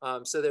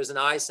 So there's an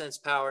eye sense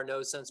power,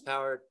 nose sense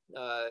power,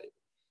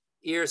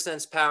 ear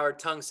sense power,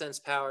 tongue sense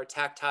power,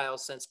 tactile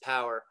sense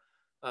power,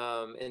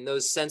 and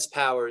those sense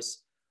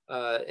powers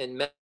and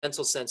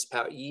mental sense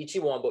power,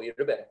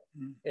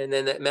 and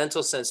then that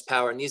mental sense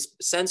power, and these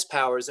sense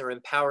powers are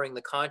empowering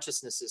the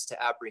consciousnesses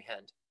to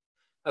apprehend.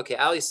 Okay,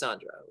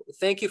 Alessandra,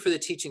 thank you for the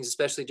teachings,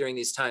 especially during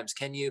these times.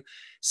 Can you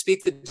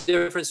speak the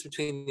difference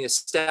between the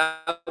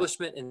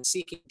establishment and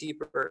seeking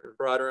deeper,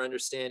 broader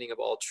understanding of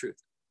all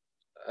truth?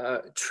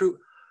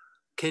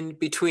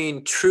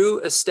 Between true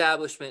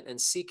establishment and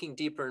seeking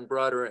deeper and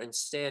broader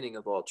understanding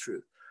of all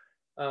truth.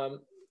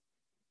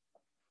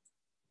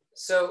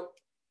 So,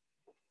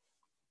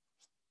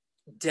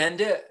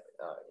 Demba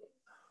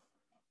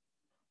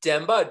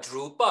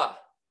Drupa,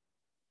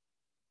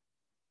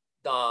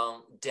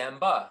 Dang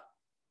Demba,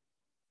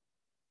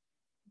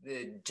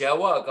 the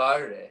Jawa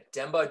Gare,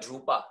 Demba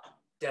Drupa,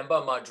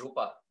 Demba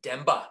Madrupa,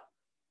 Demba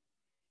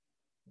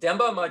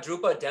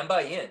Madrupa,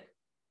 Demba Yin,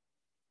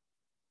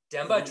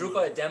 Demba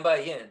Drupa,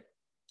 Demba Yin,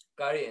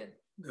 Garian,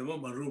 Demba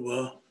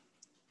Madrupa,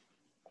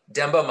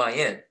 Demba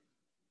Mayin,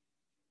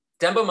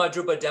 Demba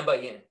Madrupa, Demba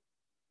Yin.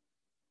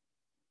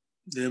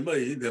 Demba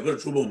Yin, Demba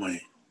Drupa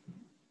Mayin.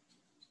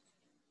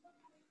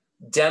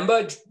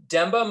 Demba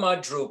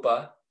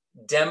Madrupa,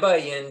 Demba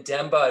Yin,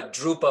 Demba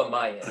Drupa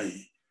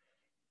Mayin.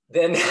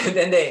 Then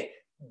they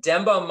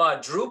Demba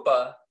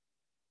Madrupa,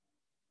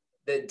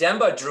 the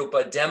Demba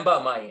Drupa,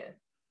 Demba Mayin.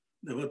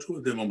 Demba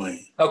Drupa, Demba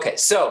Mayin. Okay,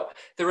 so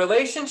the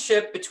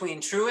relationship between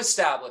true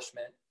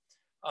establishment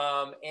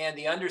and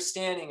the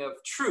understanding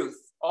of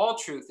truth, all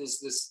truth, is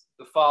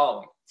the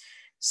following.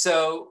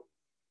 So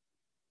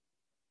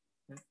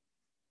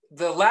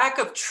the lack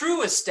of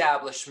true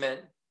establishment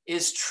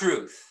is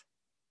truth,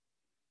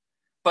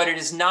 but it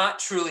is not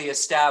truly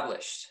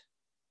established.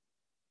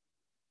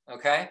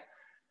 Okay?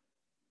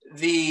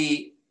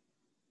 The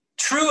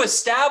true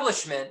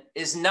establishment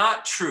is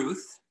not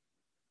truth,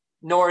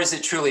 nor is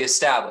it truly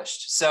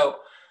established. So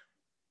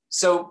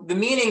the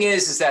meaning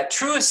is that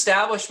true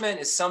establishment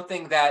is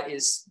something that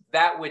is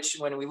that which,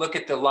 when we look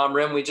at the Lam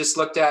Rim we just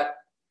looked at,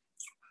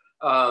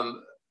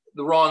 my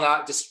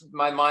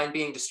mind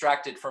being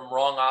distracted from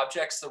wrong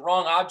objects. The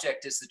wrong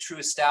object is the true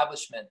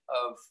establishment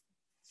of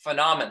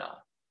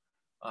phenomena.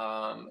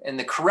 And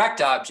the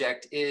correct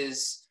object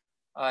is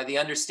the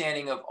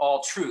understanding of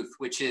all truth,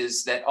 which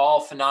is that all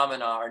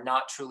phenomena are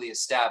not truly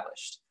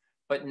established.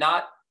 But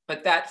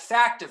that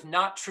fact of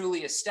not truly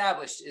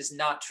established is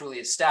not truly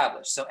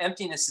established. So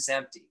emptiness is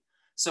empty.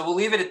 So we'll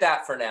leave it at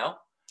that for now.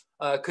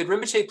 Could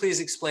Rinpoche please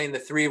explain the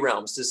three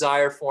realms,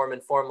 desire, form,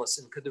 and formless,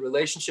 and could the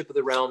relationship of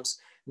the realms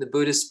in the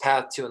Buddhist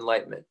path to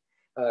enlightenment?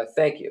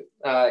 Thank you.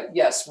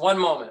 Yes, one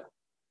moment.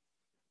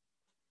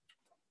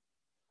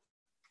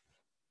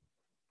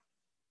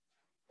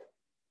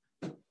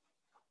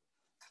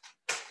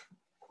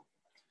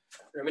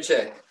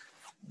 Rinpoche,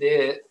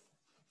 the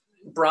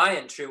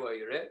Brian Chiwa,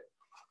 you right?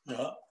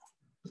 Yeah.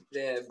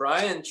 The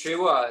Brian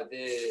Chiwa,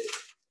 the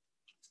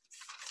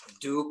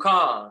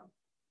Dukan,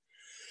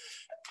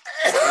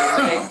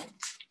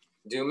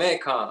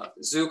 Dumekan,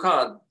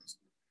 Zukan,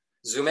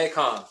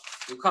 Zumekan,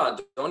 Dukan,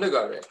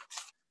 Dondagare,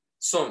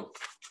 Sum.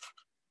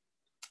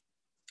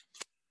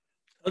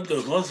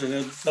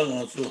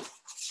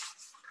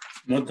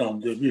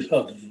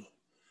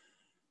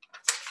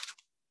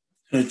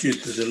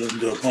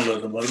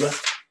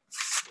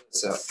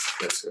 So,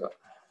 let's go.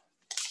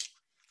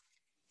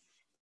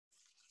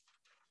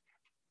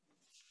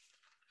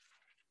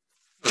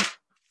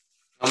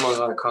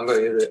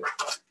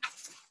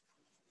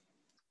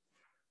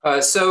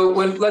 So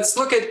let's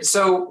look at,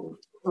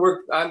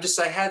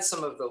 I had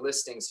some of the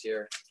listings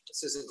here.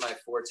 This isn't my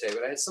forte,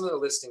 but I had some of the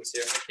listings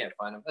here. I can't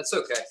find them. That's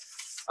okay.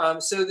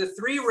 So the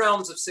three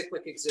realms of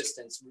cyclic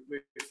existence,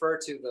 we refer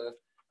to the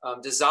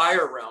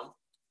desire realm.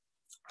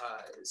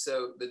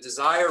 So the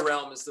desire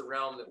realm is the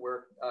realm that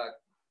we're,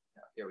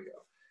 here we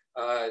go.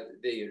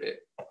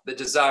 The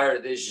desire,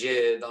 the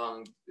je,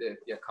 dang, the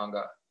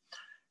yakanga.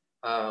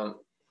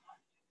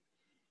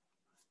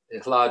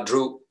 La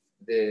drup,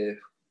 the,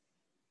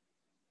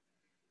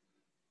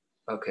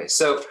 okay,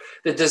 so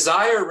the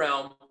desire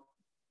realm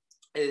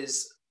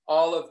is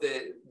all of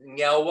the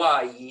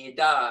nyawa,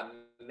 yida,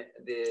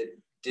 the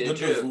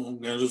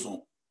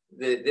desung,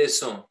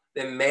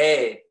 the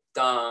me,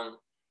 dang,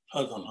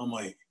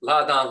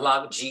 la dan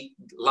lam ji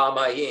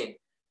lama yin,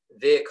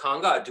 the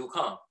kanga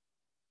dukan.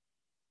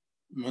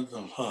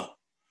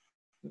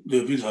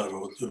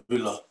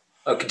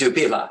 Okay,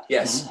 dupila,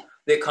 yes.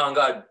 The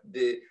kanga,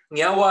 the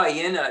nyawa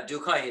yina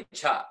dukan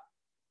cha.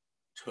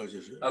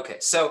 Okay,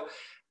 so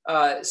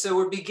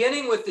we're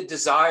beginning with the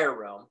desire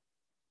realm.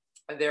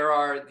 There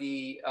are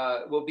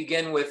we'll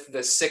begin with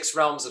the 6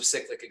 realms of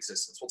cyclic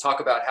existence. We'll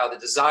talk about how the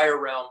desire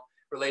realm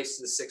relates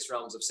to the 6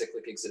 realms of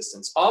cyclic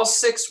existence. All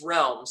 6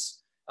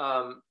 realms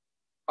are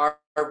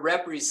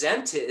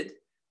represented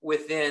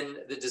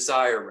within the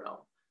desire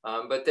realm.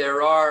 But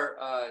there are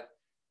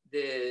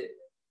the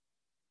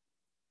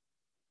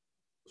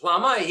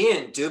Lama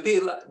yin,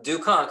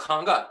 dukan,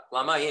 kanga,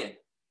 lama yin.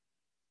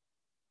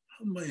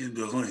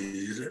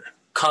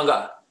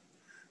 Kanga.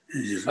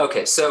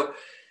 Okay, so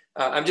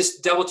I'm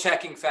just double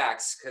checking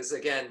facts because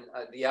again,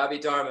 the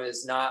Abhidharma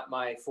is not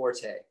my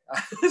forte.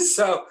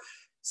 So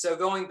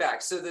going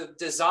back, so the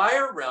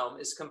desire realm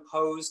is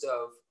composed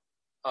of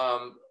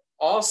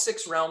all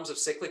 6 realms of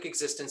cyclic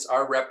existence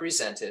are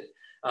represented,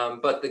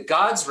 but the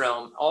God's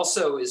realm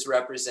also is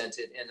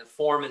represented in the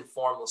form and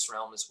formless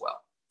realm as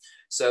well.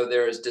 So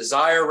there is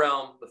desire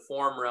realm, the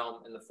form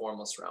realm, and the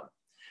formless realm.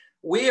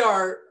 We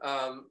are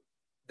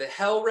the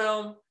hell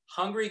realm,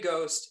 hungry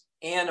ghost,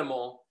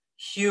 animal,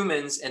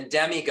 humans, and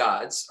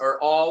demigods are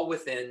all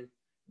within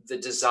the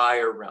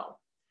desire realm.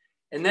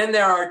 And then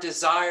there are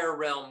desire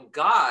realm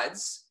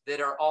gods that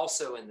are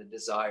also in the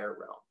desire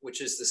realm, which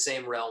is the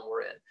same realm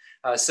we're in.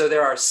 So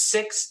there are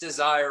 6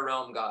 desire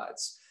realm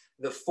gods.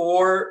 The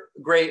 4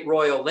 great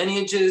royal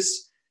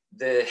lineages,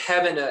 the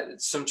heaven of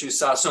Sumchu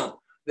Sasung,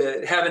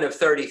 the heaven of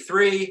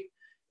 33,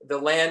 the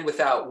land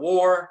without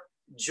war,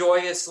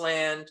 joyous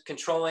land,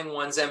 controlling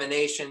one's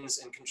emanations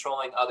and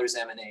controlling others'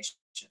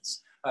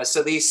 emanations.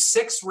 So these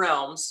 6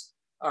 realms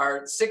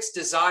are 6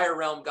 desire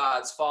realm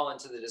gods fall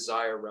into the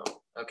desire realm.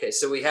 Okay,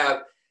 so we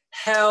have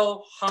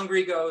hell,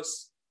 hungry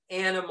ghost,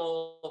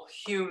 animal,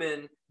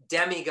 human,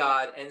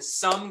 demigod, and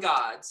some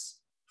gods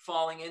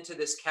falling into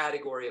this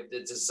category of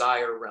the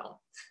desire realm.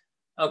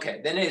 Okay,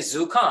 then is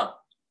Zukan,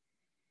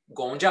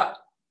 Gonja,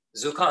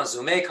 Zukan,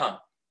 Zumekan.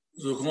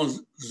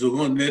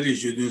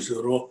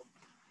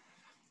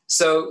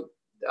 So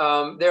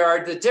there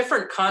are the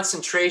different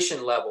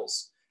concentration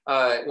levels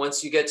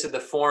once you get to the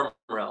form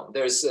realm.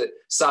 There's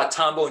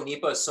Satambo,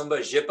 Nipa, Sumba,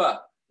 Jipa,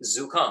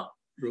 Zukan.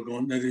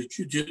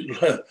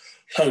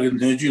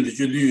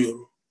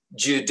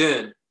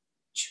 Judun,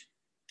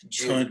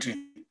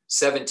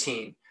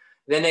 17.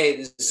 Then a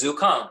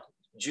Zukan,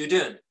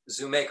 Judun,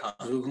 Zumekan.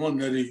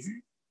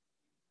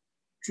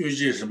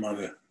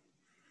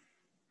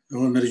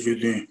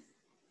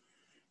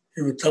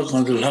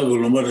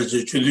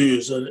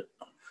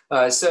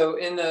 So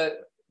in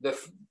the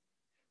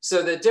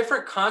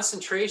different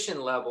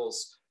concentration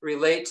levels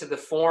relate to the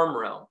form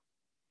realm.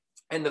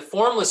 And the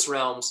formless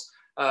realms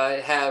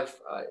have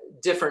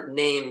different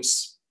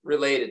names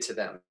related to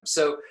them.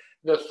 So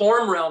the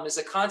form realm is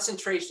a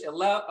concentration,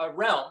 a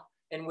realm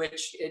in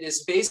which it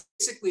is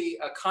basically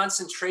a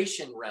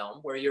concentration realm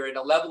where you're at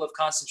a level of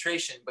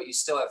concentration, but you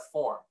still have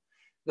form.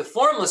 The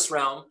formless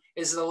realm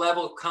is the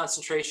level of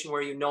concentration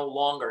where you no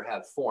longer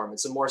have form.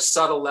 It's a more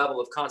subtle level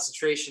of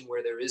concentration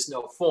where there is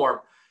no form,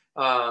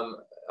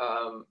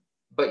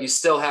 but you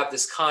still have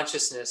this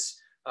consciousness,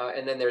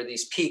 and then there are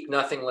these peak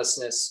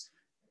nothinglessness,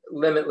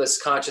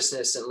 limitless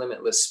consciousness, and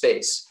limitless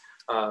space.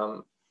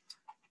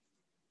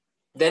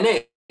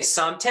 Dene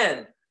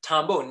samten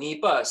tambo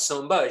nipa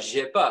somba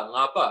jepa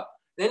ngapa.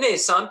 Dene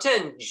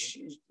samten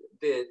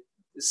de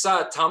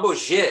sa tambo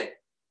je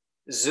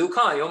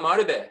zukan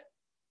yomarebe.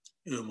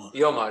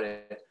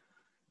 Yomare.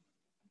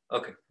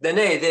 Okay.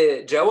 Dene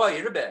de jawa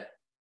yirbe.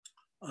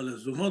 Ale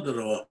zukan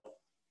darawa.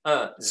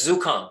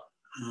 Zukan.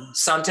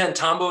 Samten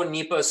tambo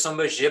nipa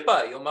somba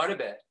jepa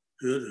yomarebe.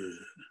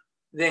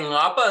 De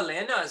ngapa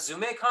lena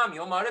zume kam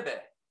yomarebe.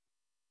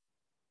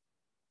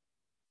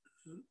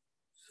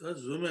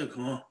 Zume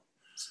kam.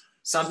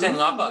 Samten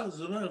ngapa.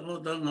 Zume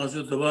kam da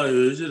ngasu taba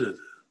yojire.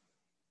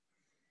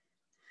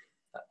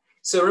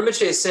 So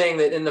Rinpoche is saying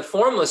that in the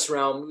formless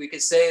realm, we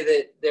could say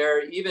that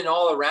they're even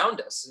all around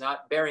us,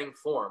 not bearing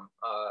form.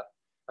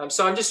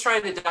 So I'm just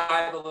trying to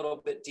dive a little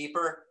bit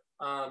deeper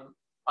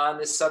on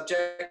this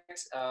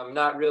subject.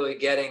 Not really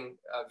getting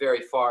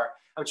very far.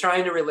 I'm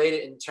trying to relate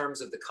it in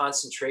terms of the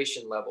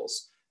concentration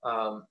levels.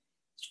 But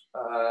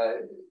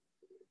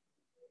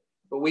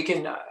we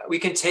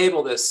can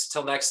table this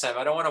till next time.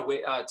 I don't want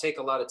to take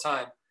a lot of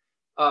time.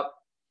 I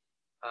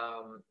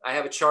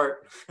have a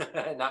chart,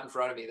 not in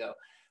front of me though.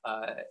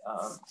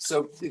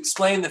 So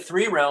explain the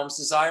three realms,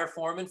 desire,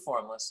 form, and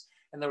formless,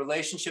 and the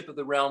relationship of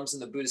the realms in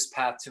the Buddhist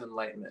path to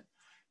enlightenment.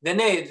 Then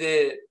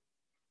the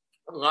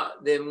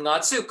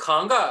ngatsu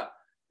kanga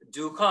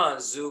dukan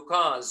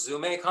zukan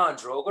zume kan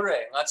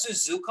drogare ngatsu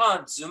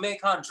zukan zume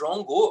kan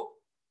drongu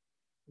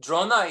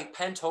drona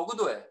pen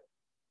togudue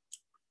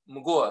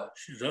mugua.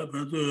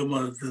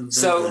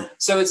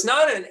 So it's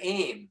not an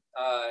aim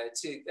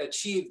to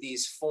achieve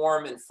these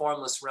form and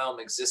formless realm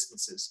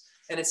existences.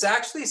 And it's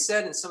actually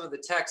said in some of the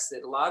texts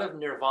that a lot of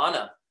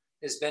nirvana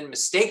has been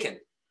mistaken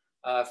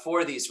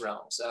for these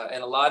realms.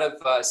 And a lot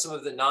of some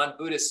of the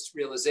non-Buddhist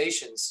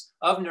realizations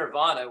of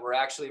nirvana were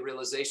actually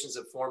realizations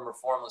of form or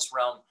formless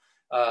realm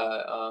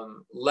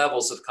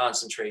levels of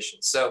concentration.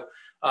 So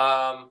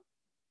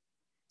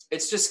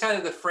it's just kind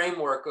of the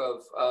framework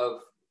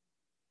of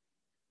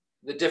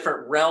the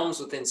different realms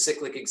within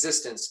cyclic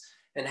existence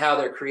and how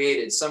they're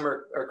created. Some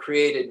are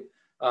created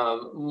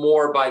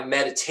more by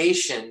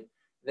meditation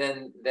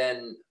than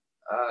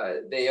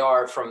they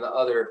are from the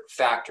other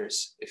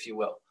factors, if you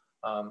will.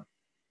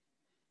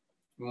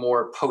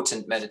 More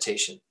potent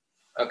meditation.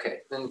 Okay,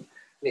 then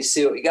let me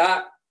see what we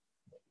got.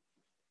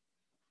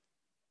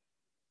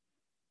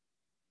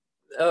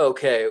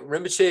 Okay,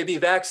 Rinpoche be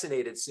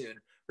vaccinated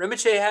soon.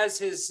 Rinpoche has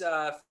his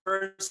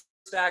first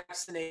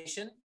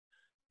vaccination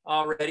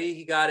already.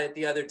 He got it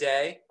the other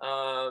day,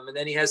 and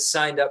then he has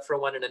signed up for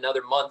one in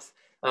another month.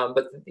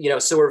 But,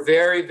 so we're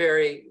very,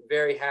 very,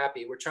 very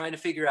happy. We're trying to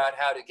figure out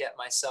how to get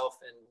myself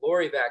and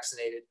Lori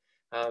vaccinated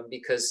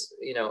because,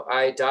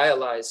 I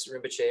dialyze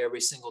Rinpoche every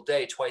single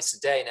day, twice a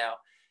day now,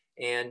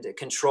 and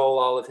control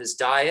all of his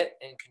diet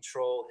and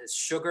control his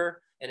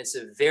sugar. And it's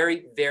a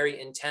very,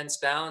 very intense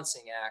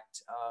balancing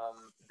act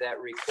that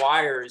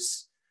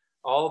requires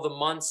all the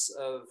months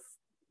of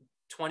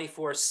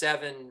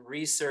 24/7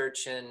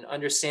 research and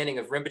understanding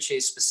of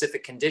Rinpoche's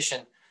specific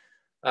condition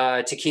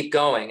to keep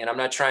going. And I'm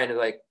not trying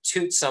to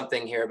toot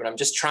something here, but I'm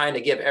just trying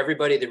to give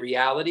everybody the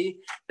reality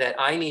that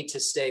I need to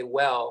stay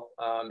well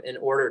in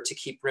order to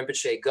keep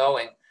Rinpoche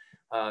going,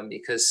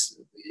 because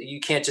you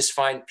can't just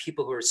find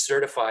people who are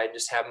certified,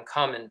 just have them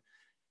come and,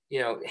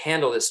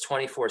 handle this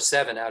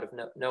 24/7 out of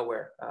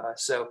nowhere.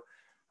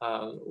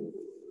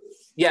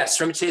 Yes,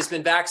 Rinpoche has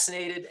been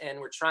vaccinated and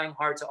we're trying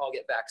hard to all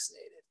get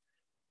vaccinated.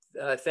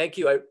 Thank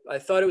you. I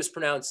thought it was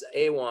pronounced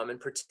Awam and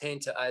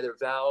pertained to either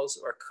vowels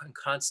or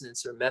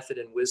consonants or method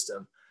and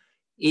wisdom.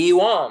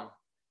 Ewam,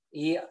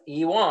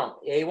 Ewam,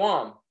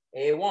 Awam,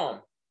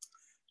 Awam.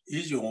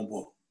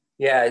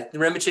 Yeah,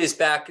 Rinpoche is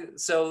back.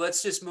 So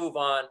let's just move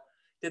on.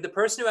 Did the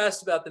person who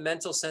asked about the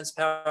mental sense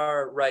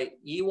power write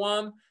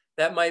Ewam?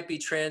 That might be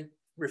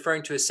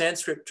referring to a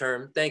Sanskrit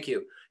term. Thank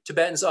you.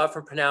 Tibetans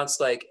often pronounce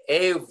like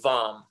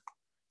Avam.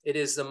 It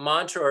is the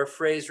mantra or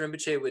phrase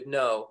Rinpoche would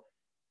know.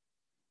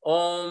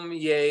 Om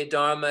ye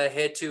dharma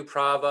hetu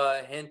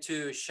prava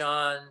hentu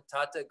shan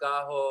tata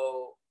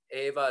gaho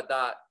eva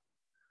dat.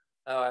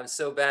 Oh, I'm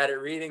so bad at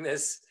reading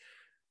this.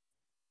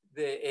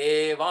 The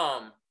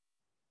evam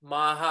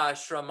maha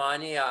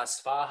shramaniya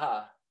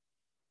svaha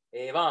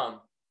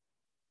evam.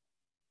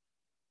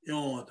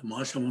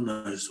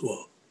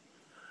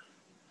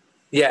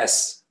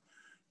 Yes.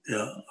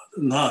 Yeah.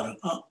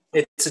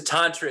 It's a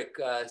tantric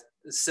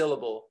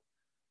syllable.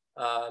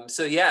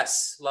 So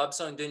yes,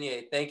 Lobsang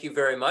Dunye, thank you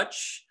very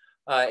much.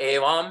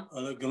 Evam.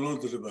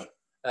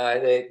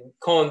 The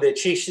Konde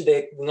Chish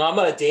de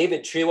Ngama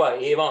David Triwa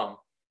Evam.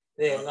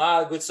 Then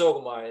good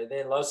sogmar.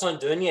 Then Lawson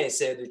Dunye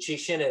said the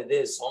Chishine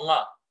this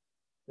songa.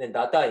 Then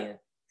datayin.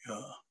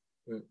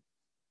 Yeah.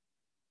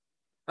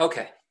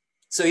 Okay.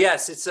 So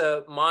yes, it's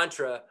a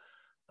mantra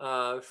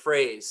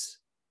phrase.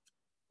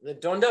 The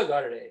Donda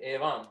Garde,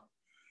 Evan.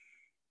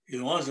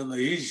 Evan is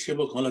the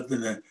Shiba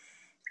Colatine,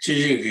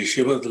 Chigi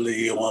Shiba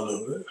the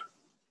Evan.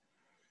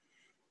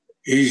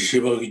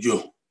 Shiba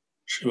Jo,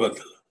 Shiba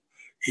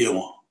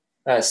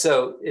Evan.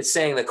 So it's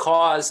saying the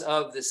cause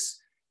of this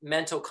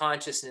mental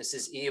consciousness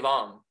is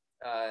Evan.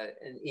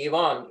 And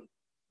Evan,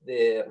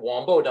 the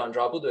Wambo Dan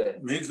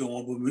Drabudwe. Make the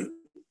Wambo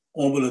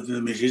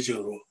the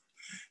Meshiro.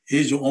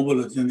 He's Wambo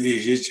in the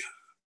Asia.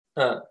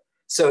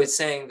 So it's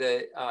saying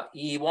that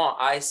Evan,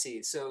 I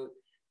see. So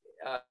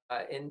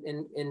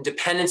in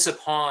dependence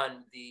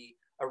upon the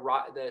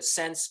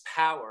sense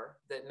power,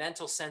 the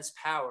mental sense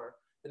power,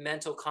 the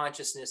mental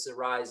consciousness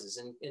arises.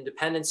 And in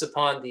dependence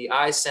upon the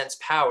I sense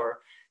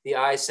power, the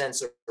I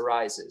sense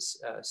arises.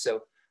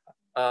 So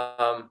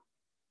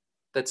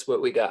that's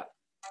what we got.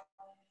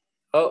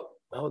 Oh,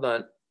 hold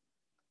on.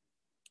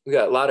 We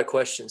got a lot of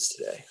questions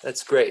today.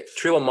 That's great.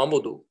 Trila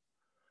Mumbledu.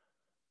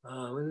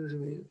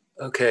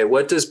 Okay,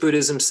 what does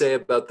Buddhism say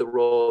about the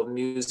role of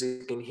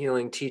music in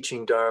healing,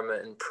 teaching, dharma,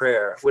 and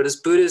prayer? What does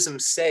Buddhism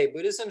say?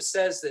 Buddhism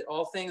says that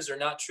all things are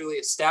not truly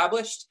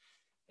established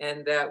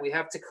and that we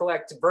have to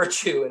collect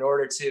virtue in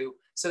order to.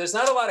 So there's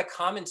not a lot of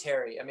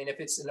commentary. I mean, if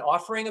it's an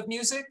offering of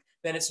music,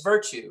 then it's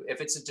virtue. If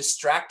it's a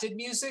distracted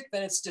music,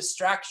 then it's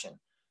distraction.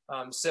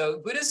 So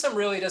Buddhism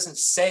really doesn't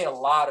say a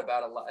lot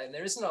about a lot, and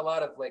there isn't a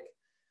lot of like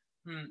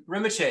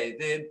Rinpoche,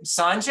 the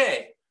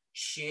Sanjay,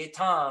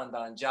 Shaitan,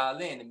 Dan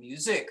Jalin, the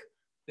music,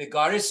 the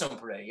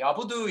Garisumpre,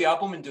 Yabudu,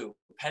 Yabumindu,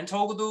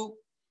 Pentogudu,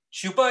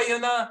 Chupa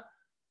Yuna.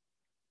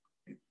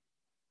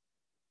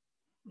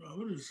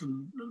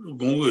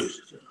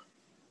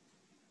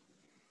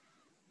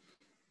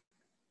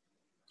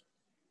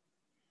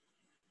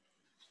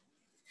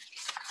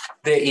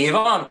 The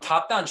Ivam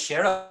top down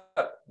share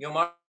up,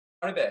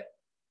 Yomarbe.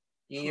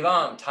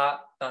 Ivam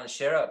top down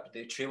share up,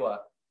 the Triwa.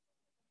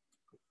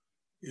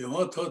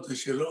 Yama taught the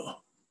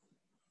Shiro.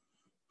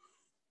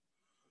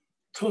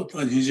 Taught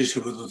on his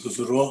ship to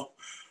Zuro.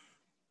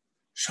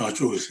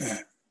 Shachu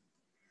said.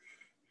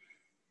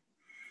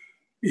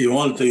 You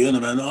want to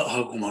Yunaman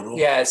Hakumaro?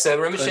 Yeah, so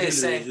Rinpoche is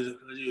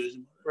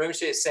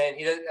saying,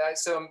 he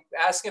does, so I'm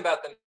asking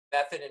about the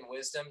method and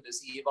wisdom.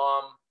 Does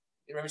Ivam,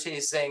 Rinpoche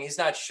is saying he's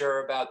not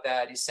sure about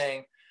that. He's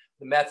saying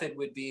the method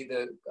would be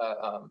the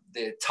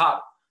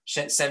top,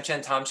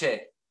 Semchen Tamche.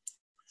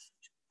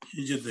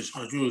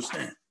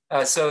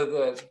 So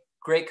the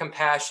great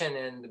compassion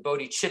and the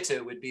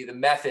bodhicitta would be the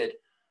method.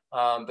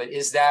 But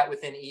is that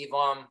within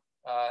Ivam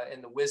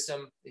in the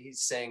wisdom? He's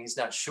saying he's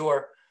not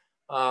sure.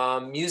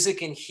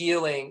 Music and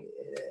healing,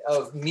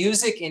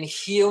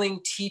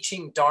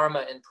 teaching,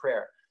 dharma, and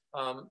prayer.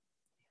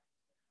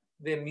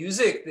 The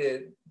music,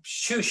 the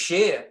shu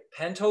she,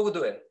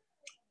 pentogudue.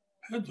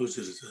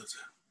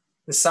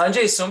 The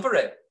Sanjay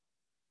Sumpare,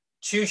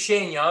 chu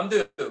she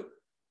nyamdu,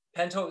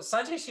 pento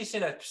Sanjay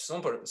shishina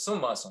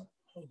summasum.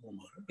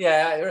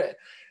 Yeah,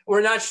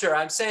 we're not sure.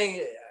 I'm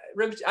saying,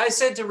 I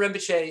said to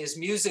Rinpoche, is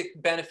music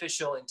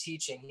beneficial in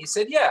teaching? He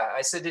said, yeah.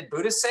 I said, did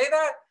Buddhists say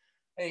that?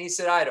 And he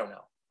said, I don't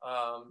know.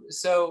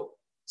 So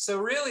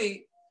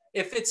really,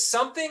 if it's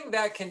something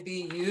that can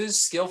be used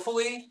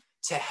skillfully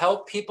to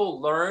help people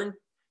learn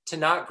to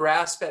not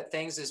grasp at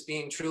things as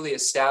being truly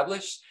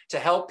established, to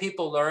help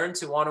people learn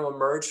to want to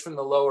emerge from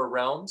the lower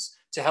realms,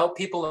 to help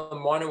people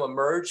want to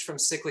emerge from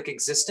cyclic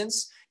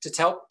existence, to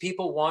help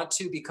people want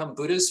to become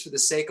Buddhas for the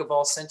sake of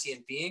all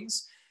sentient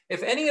beings,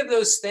 if any of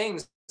those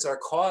things are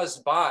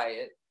caused by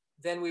it,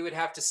 then we would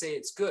have to say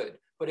it's good.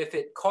 But if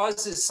it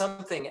causes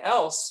something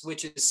else,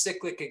 which is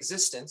cyclic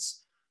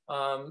existence,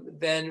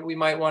 then we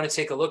might want to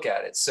take a look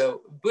at it.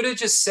 So Buddha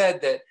just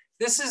said that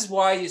this is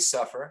why you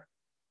suffer.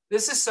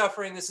 This is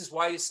suffering. This is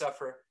why you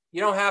suffer.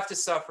 You don't have to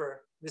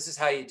suffer. This is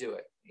how you do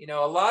it. You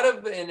know, a lot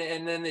of,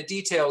 and then the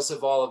details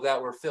of all of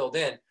that were filled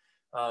in.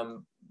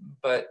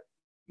 But,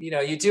 you know,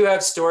 you do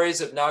have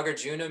stories of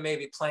Nagarjuna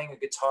maybe playing a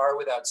guitar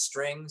without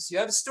strings. You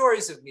have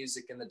stories of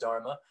music in the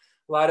Dharma.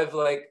 A lot of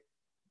like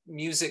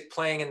music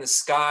playing in the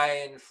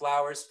sky and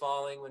flowers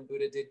falling when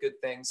Buddha did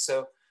good things.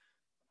 So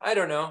I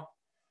don't know.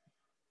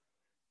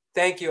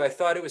 Thank you. I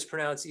thought it was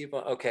pronounced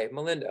Yvonne. Okay,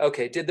 Melinda.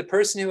 Okay, did the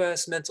person who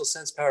has mental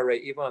sense power right?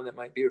 Yvonne, that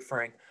might be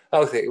referring.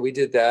 Okay, we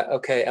did that.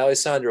 Okay,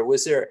 Alessandra,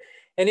 was there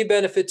any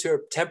benefit to a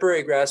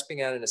temporary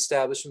grasping at an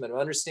establishment of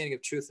understanding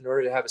of truth in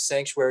order to have a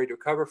sanctuary to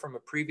recover from a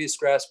previous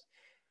grasp?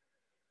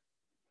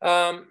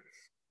 The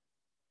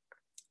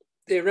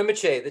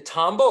Rinpoche, the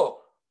Tambo,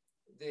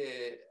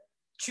 the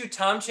Chu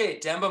Tamche,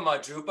 Demba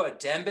Madrupa,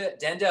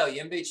 Dendel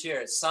Yimbe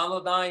Chair,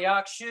 Sanlodan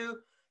Yakshu,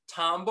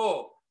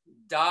 Tambo,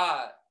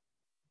 Da.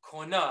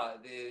 Kona,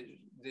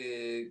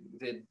 the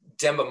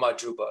Demba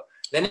Madrupa.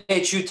 Then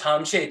they chu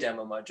tamche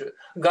Demba Madrupa.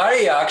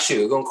 Gari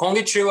Akshu, Gon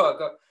Kongi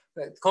Chua,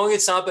 Kongi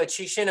Sampa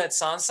Chishin at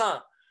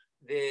Sansan,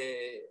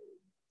 the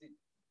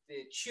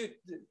chu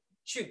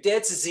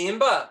Dets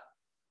Zimba,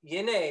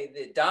 Yene,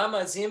 the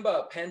Dama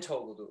Zimba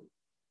Pentogudu.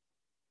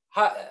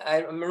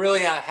 I'm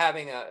really not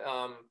having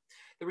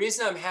the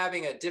reason I'm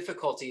having a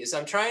difficulty is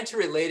I'm trying to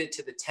relate it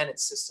to the tenet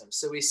system.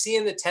 So we see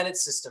in the tenet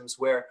systems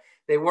where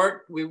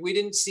we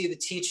didn't see the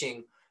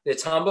teaching, the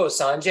Tambo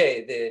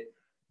Sanje,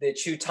 the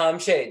Chu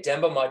Tamche,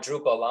 Demba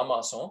Madrupa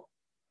Lama Son,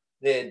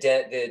 the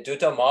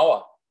Dutta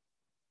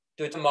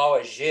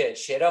Mawa Je,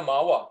 Shera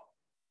Mawa.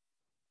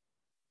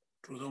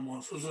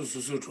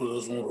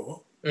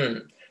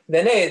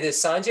 Then the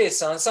Sanje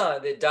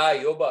Sansan, the Da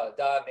Yoba,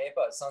 Da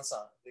Mepa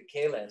Sansan, the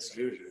Kalens.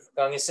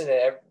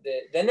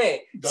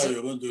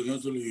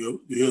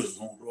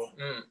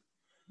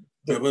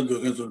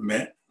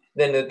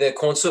 Then the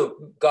Khensur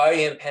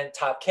Guardian Pen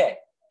Top K,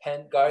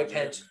 Pen Gari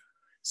Pen.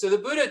 So the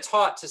Buddha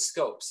taught to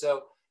scope.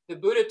 So the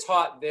Buddha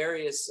taught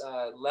various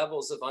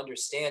levels of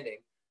understanding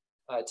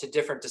to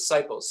different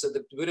disciples. So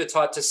the Buddha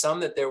taught to some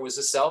that there was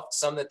a self,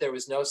 some that there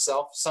was no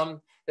self,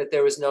 some that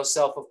there was no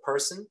self of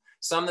person,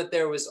 some that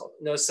there was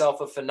no self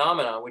of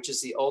phenomena, which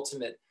is the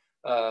ultimate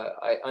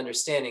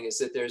understanding, is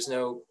that there's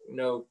no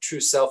true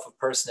self of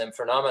person and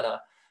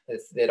phenomena,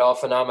 that all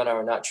phenomena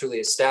are not truly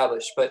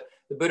established. But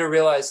the Buddha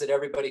realized that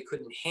everybody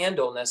couldn't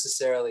handle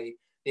necessarily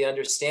the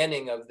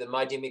understanding of the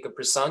Madhyamika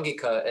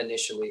Prasangika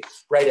initially,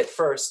 right at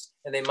first,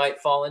 and they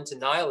might fall into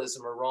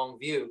nihilism or wrong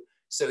view.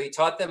 So he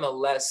taught them a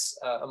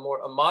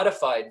more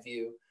modified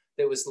view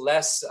that was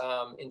less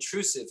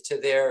intrusive to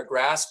their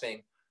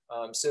grasping,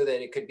 so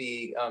that it could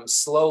be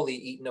slowly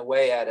eaten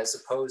away at, as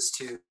opposed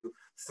to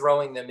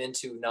throwing them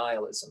into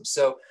nihilism.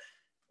 So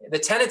the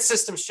tenet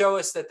systems show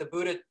us that the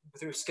Buddha,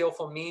 through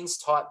skillful means,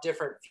 taught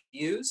different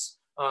views,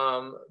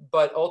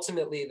 but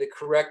ultimately the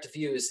correct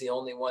view is the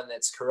only one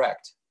that's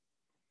correct.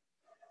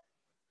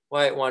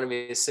 Wyatt wanted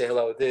me to say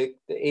hello. The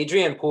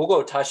Adrian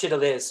Pugo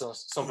Tashidale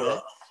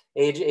sombre.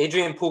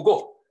 Adrian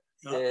Pugo.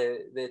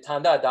 The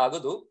Tanda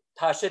Dagadu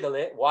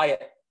Tashidale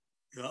Wyatt.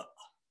 Yeah.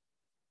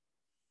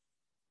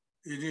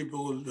 Adrian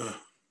Pugo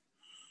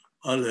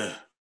Ale.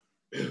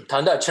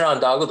 Tanda Chiran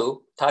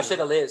Dagadu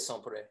Tashidale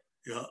sombre.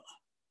 Yeah.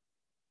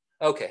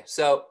 Okay,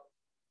 so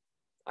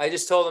I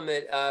just told him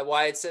that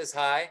Wyatt says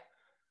hi,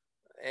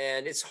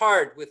 and it's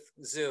hard with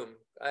Zoom.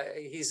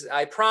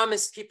 I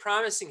keep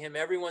promising him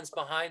everyone's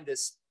behind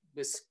this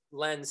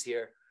lens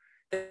here.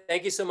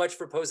 Thank you so much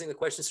for posing the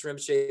questions to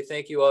Rinpoche.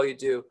 Thank you, all you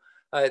do.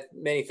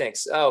 Many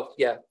thanks. Oh,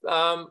 yeah.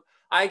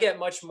 I get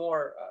much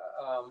more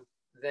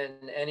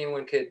than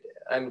anyone could,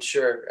 I'm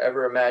sure,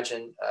 ever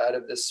imagine out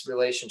of this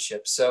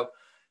relationship. So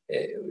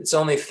it's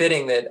only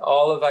fitting that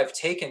I've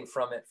taken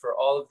from it for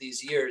all of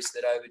these years,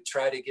 that I would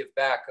try to give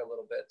back a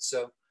little bit.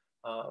 So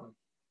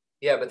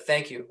yeah, but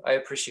thank you. I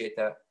appreciate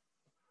that.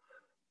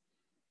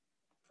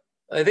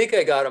 I think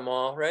I got them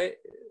all, right?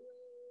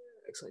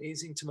 Excellent.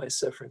 Easing to my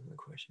suffering. The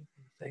question.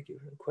 Thank you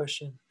for the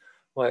question.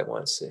 Why I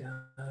want to say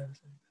hi.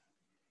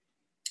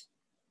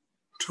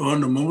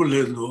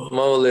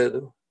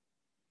 Moledu.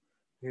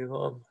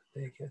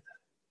 Thank you.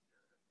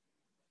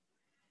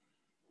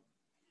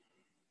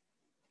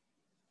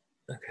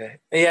 Okay.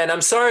 Yeah, and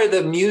I'm sorry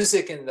the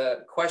music and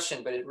the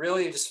question, but it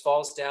really just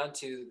falls down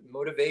to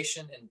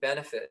motivation and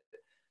benefit.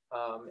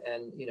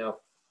 And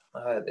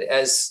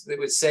as they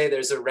would say,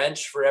 there's a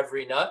wrench for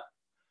every nut.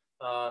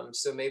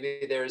 So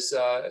maybe there's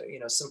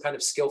some kind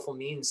of skillful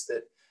means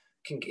that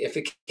if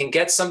it can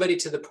get somebody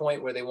to the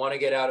point where they want to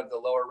get out of the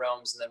lower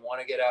realms, and then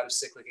want to get out of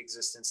cyclic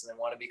existence, and then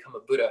want to become a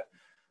Buddha,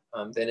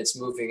 then it's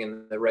moving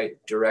in the right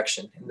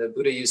direction. And the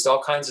Buddha used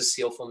all kinds of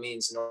skillful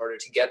means in order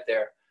to get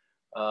there,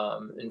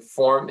 and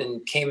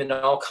came in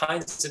all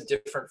kinds of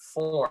different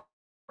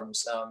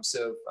forms.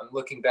 So I'm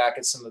looking back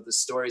at some of the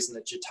stories in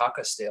the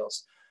Jataka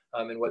tales,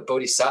 and what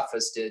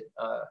bodhisattvas did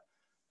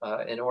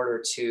in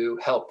order to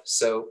help.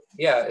 So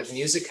yeah, if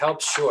music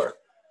helps, sure.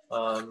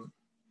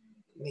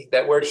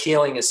 That word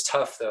healing is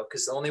tough though,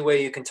 because the only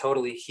way you can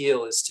totally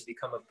heal is to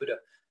become a Buddha.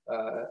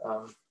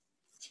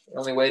 The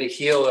only way to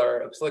heal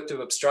our afflictive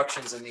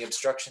obstructions and the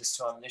obstructions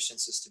to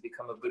omniscience is to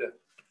become a Buddha.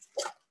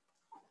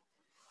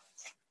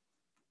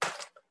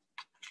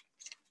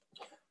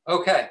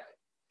 Okay.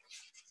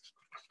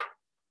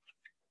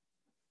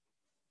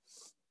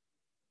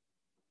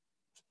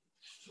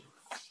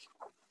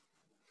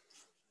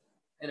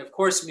 And of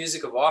course,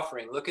 music of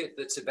offering. Look at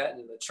the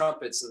Tibetan, the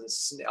trumpets,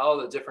 and all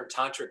the different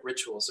tantric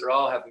rituals. They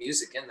all have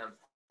music in them.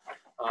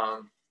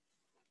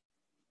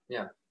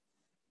 Yeah.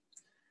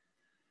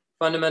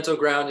 Fundamental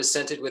ground is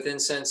scented with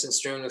incense and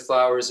strewn with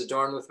flowers,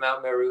 adorned with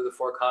Mount Meru, the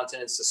four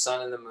continents, the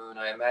sun and the moon.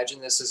 I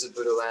imagine this as a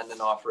Buddha land and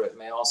offer it.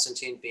 May all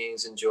sentient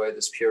beings enjoy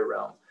this pure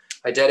realm.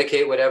 I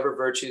dedicate whatever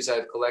virtues I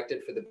have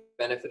collected for the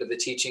benefit of the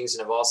teachings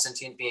and of all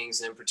sentient beings,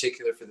 and in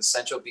particular for the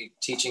central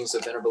teachings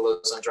of Venerable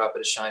Lobsang Drakpa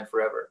to shine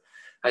forever.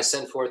 I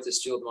send forth this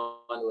jeweled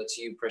mandala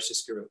to you,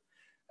 precious Guru.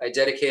 I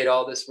dedicate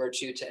all this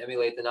virtue to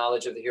emulate the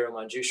knowledge of the hero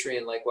Manjushri,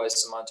 and likewise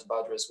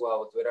Samantabhadra as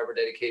well. With whatever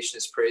dedication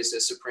is praised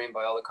as supreme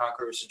by all the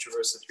conquerors who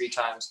traverse the 3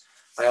 times,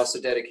 I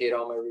also dedicate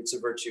all my roots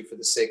of virtue for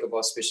the sake of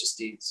auspicious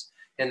deeds.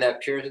 In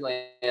that pure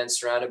land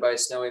surrounded by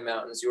snowy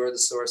mountains, you are the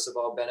source of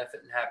all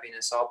benefit and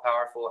happiness, all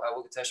powerful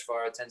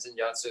Avalokiteshvara Tenzin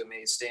Yatsu, may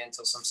you stay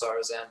until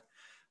samsara's end.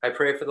 I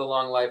pray for the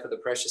long life of the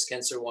precious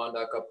Khensur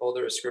Wandak,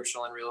 upholder of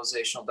scriptural and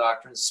realizational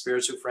doctrines,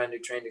 spiritual friend who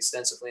trained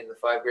extensively in the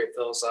 5 great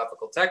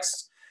philosophical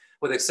texts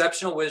with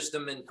exceptional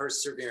wisdom and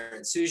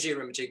perseverance. Suji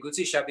Rinpoche,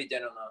 Gutsi Shabi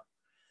Denona.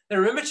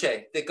 And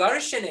Rinpoche, the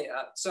Garishine,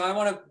 so I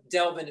want to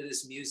delve into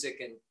this music,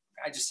 and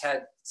I just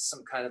had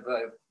some kind of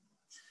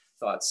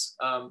thoughts.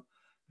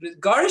 The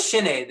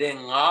Garishine, the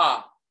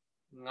nga,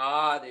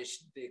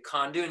 the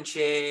kandun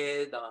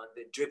che,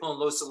 the dripon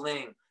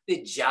losaling,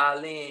 the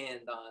jalin,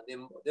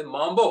 the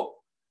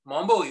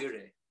mambo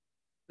yure,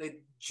 the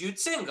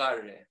jutsen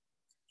gare.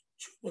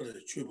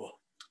 Chupa.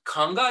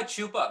 Kanga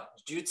chupa,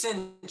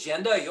 jutsen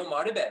jenda yo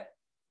maribe.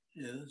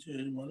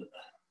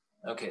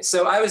 Okay,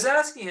 so I was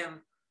asking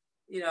him,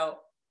 you know,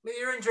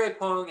 you're in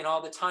Drepung and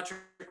all the tantric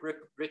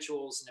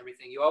rituals and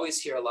everything, you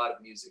always hear a lot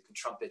of music and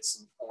trumpets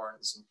and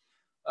horns.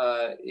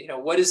 And, you know,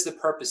 what is the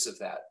purpose of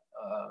that?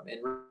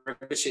 And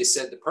Rinpoche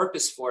said the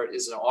purpose for it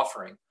is an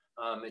offering.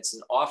 It's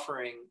an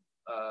offering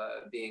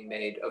being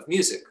made of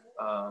music.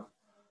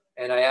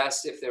 And I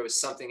asked if there was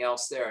something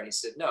else there, and he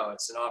said, no,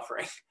 it's an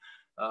offering.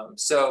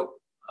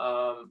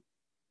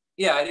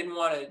 Yeah, I didn't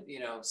want to, you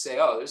know, say,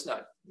 oh, there's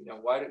not, you know,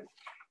 why did,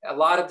 a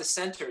lot of the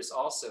centers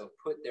also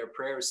put their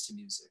prayers to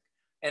music.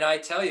 And I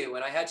tell you,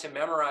 when I had to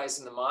memorize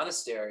in the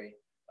monastery,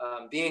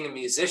 being a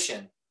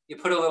musician, you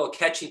put a little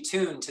catchy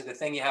tune to the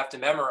thing you have to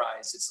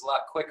memorize. It's a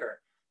lot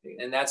quicker.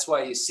 And that's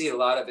why you see a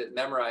lot of it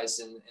memorized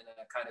in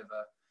a kind of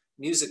a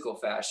musical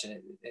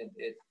fashion.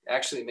 It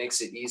actually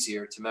makes it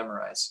easier to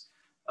memorize,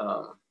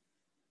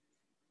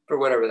 for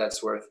whatever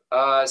that's worth.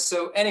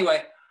 So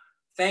anyway,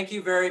 thank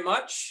you very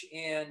much.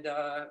 And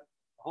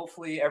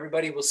hopefully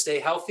everybody will stay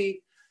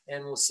healthy,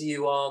 and we'll see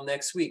you all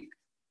next week.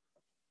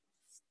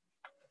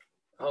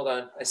 Hold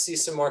on, I see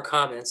some more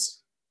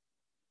comments.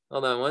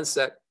 Hold on one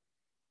sec.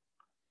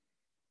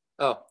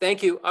 Oh,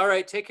 thank you. All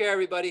right, take care,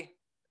 everybody.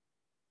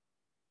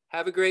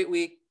 Have a great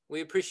week.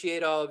 We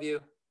appreciate all of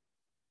you.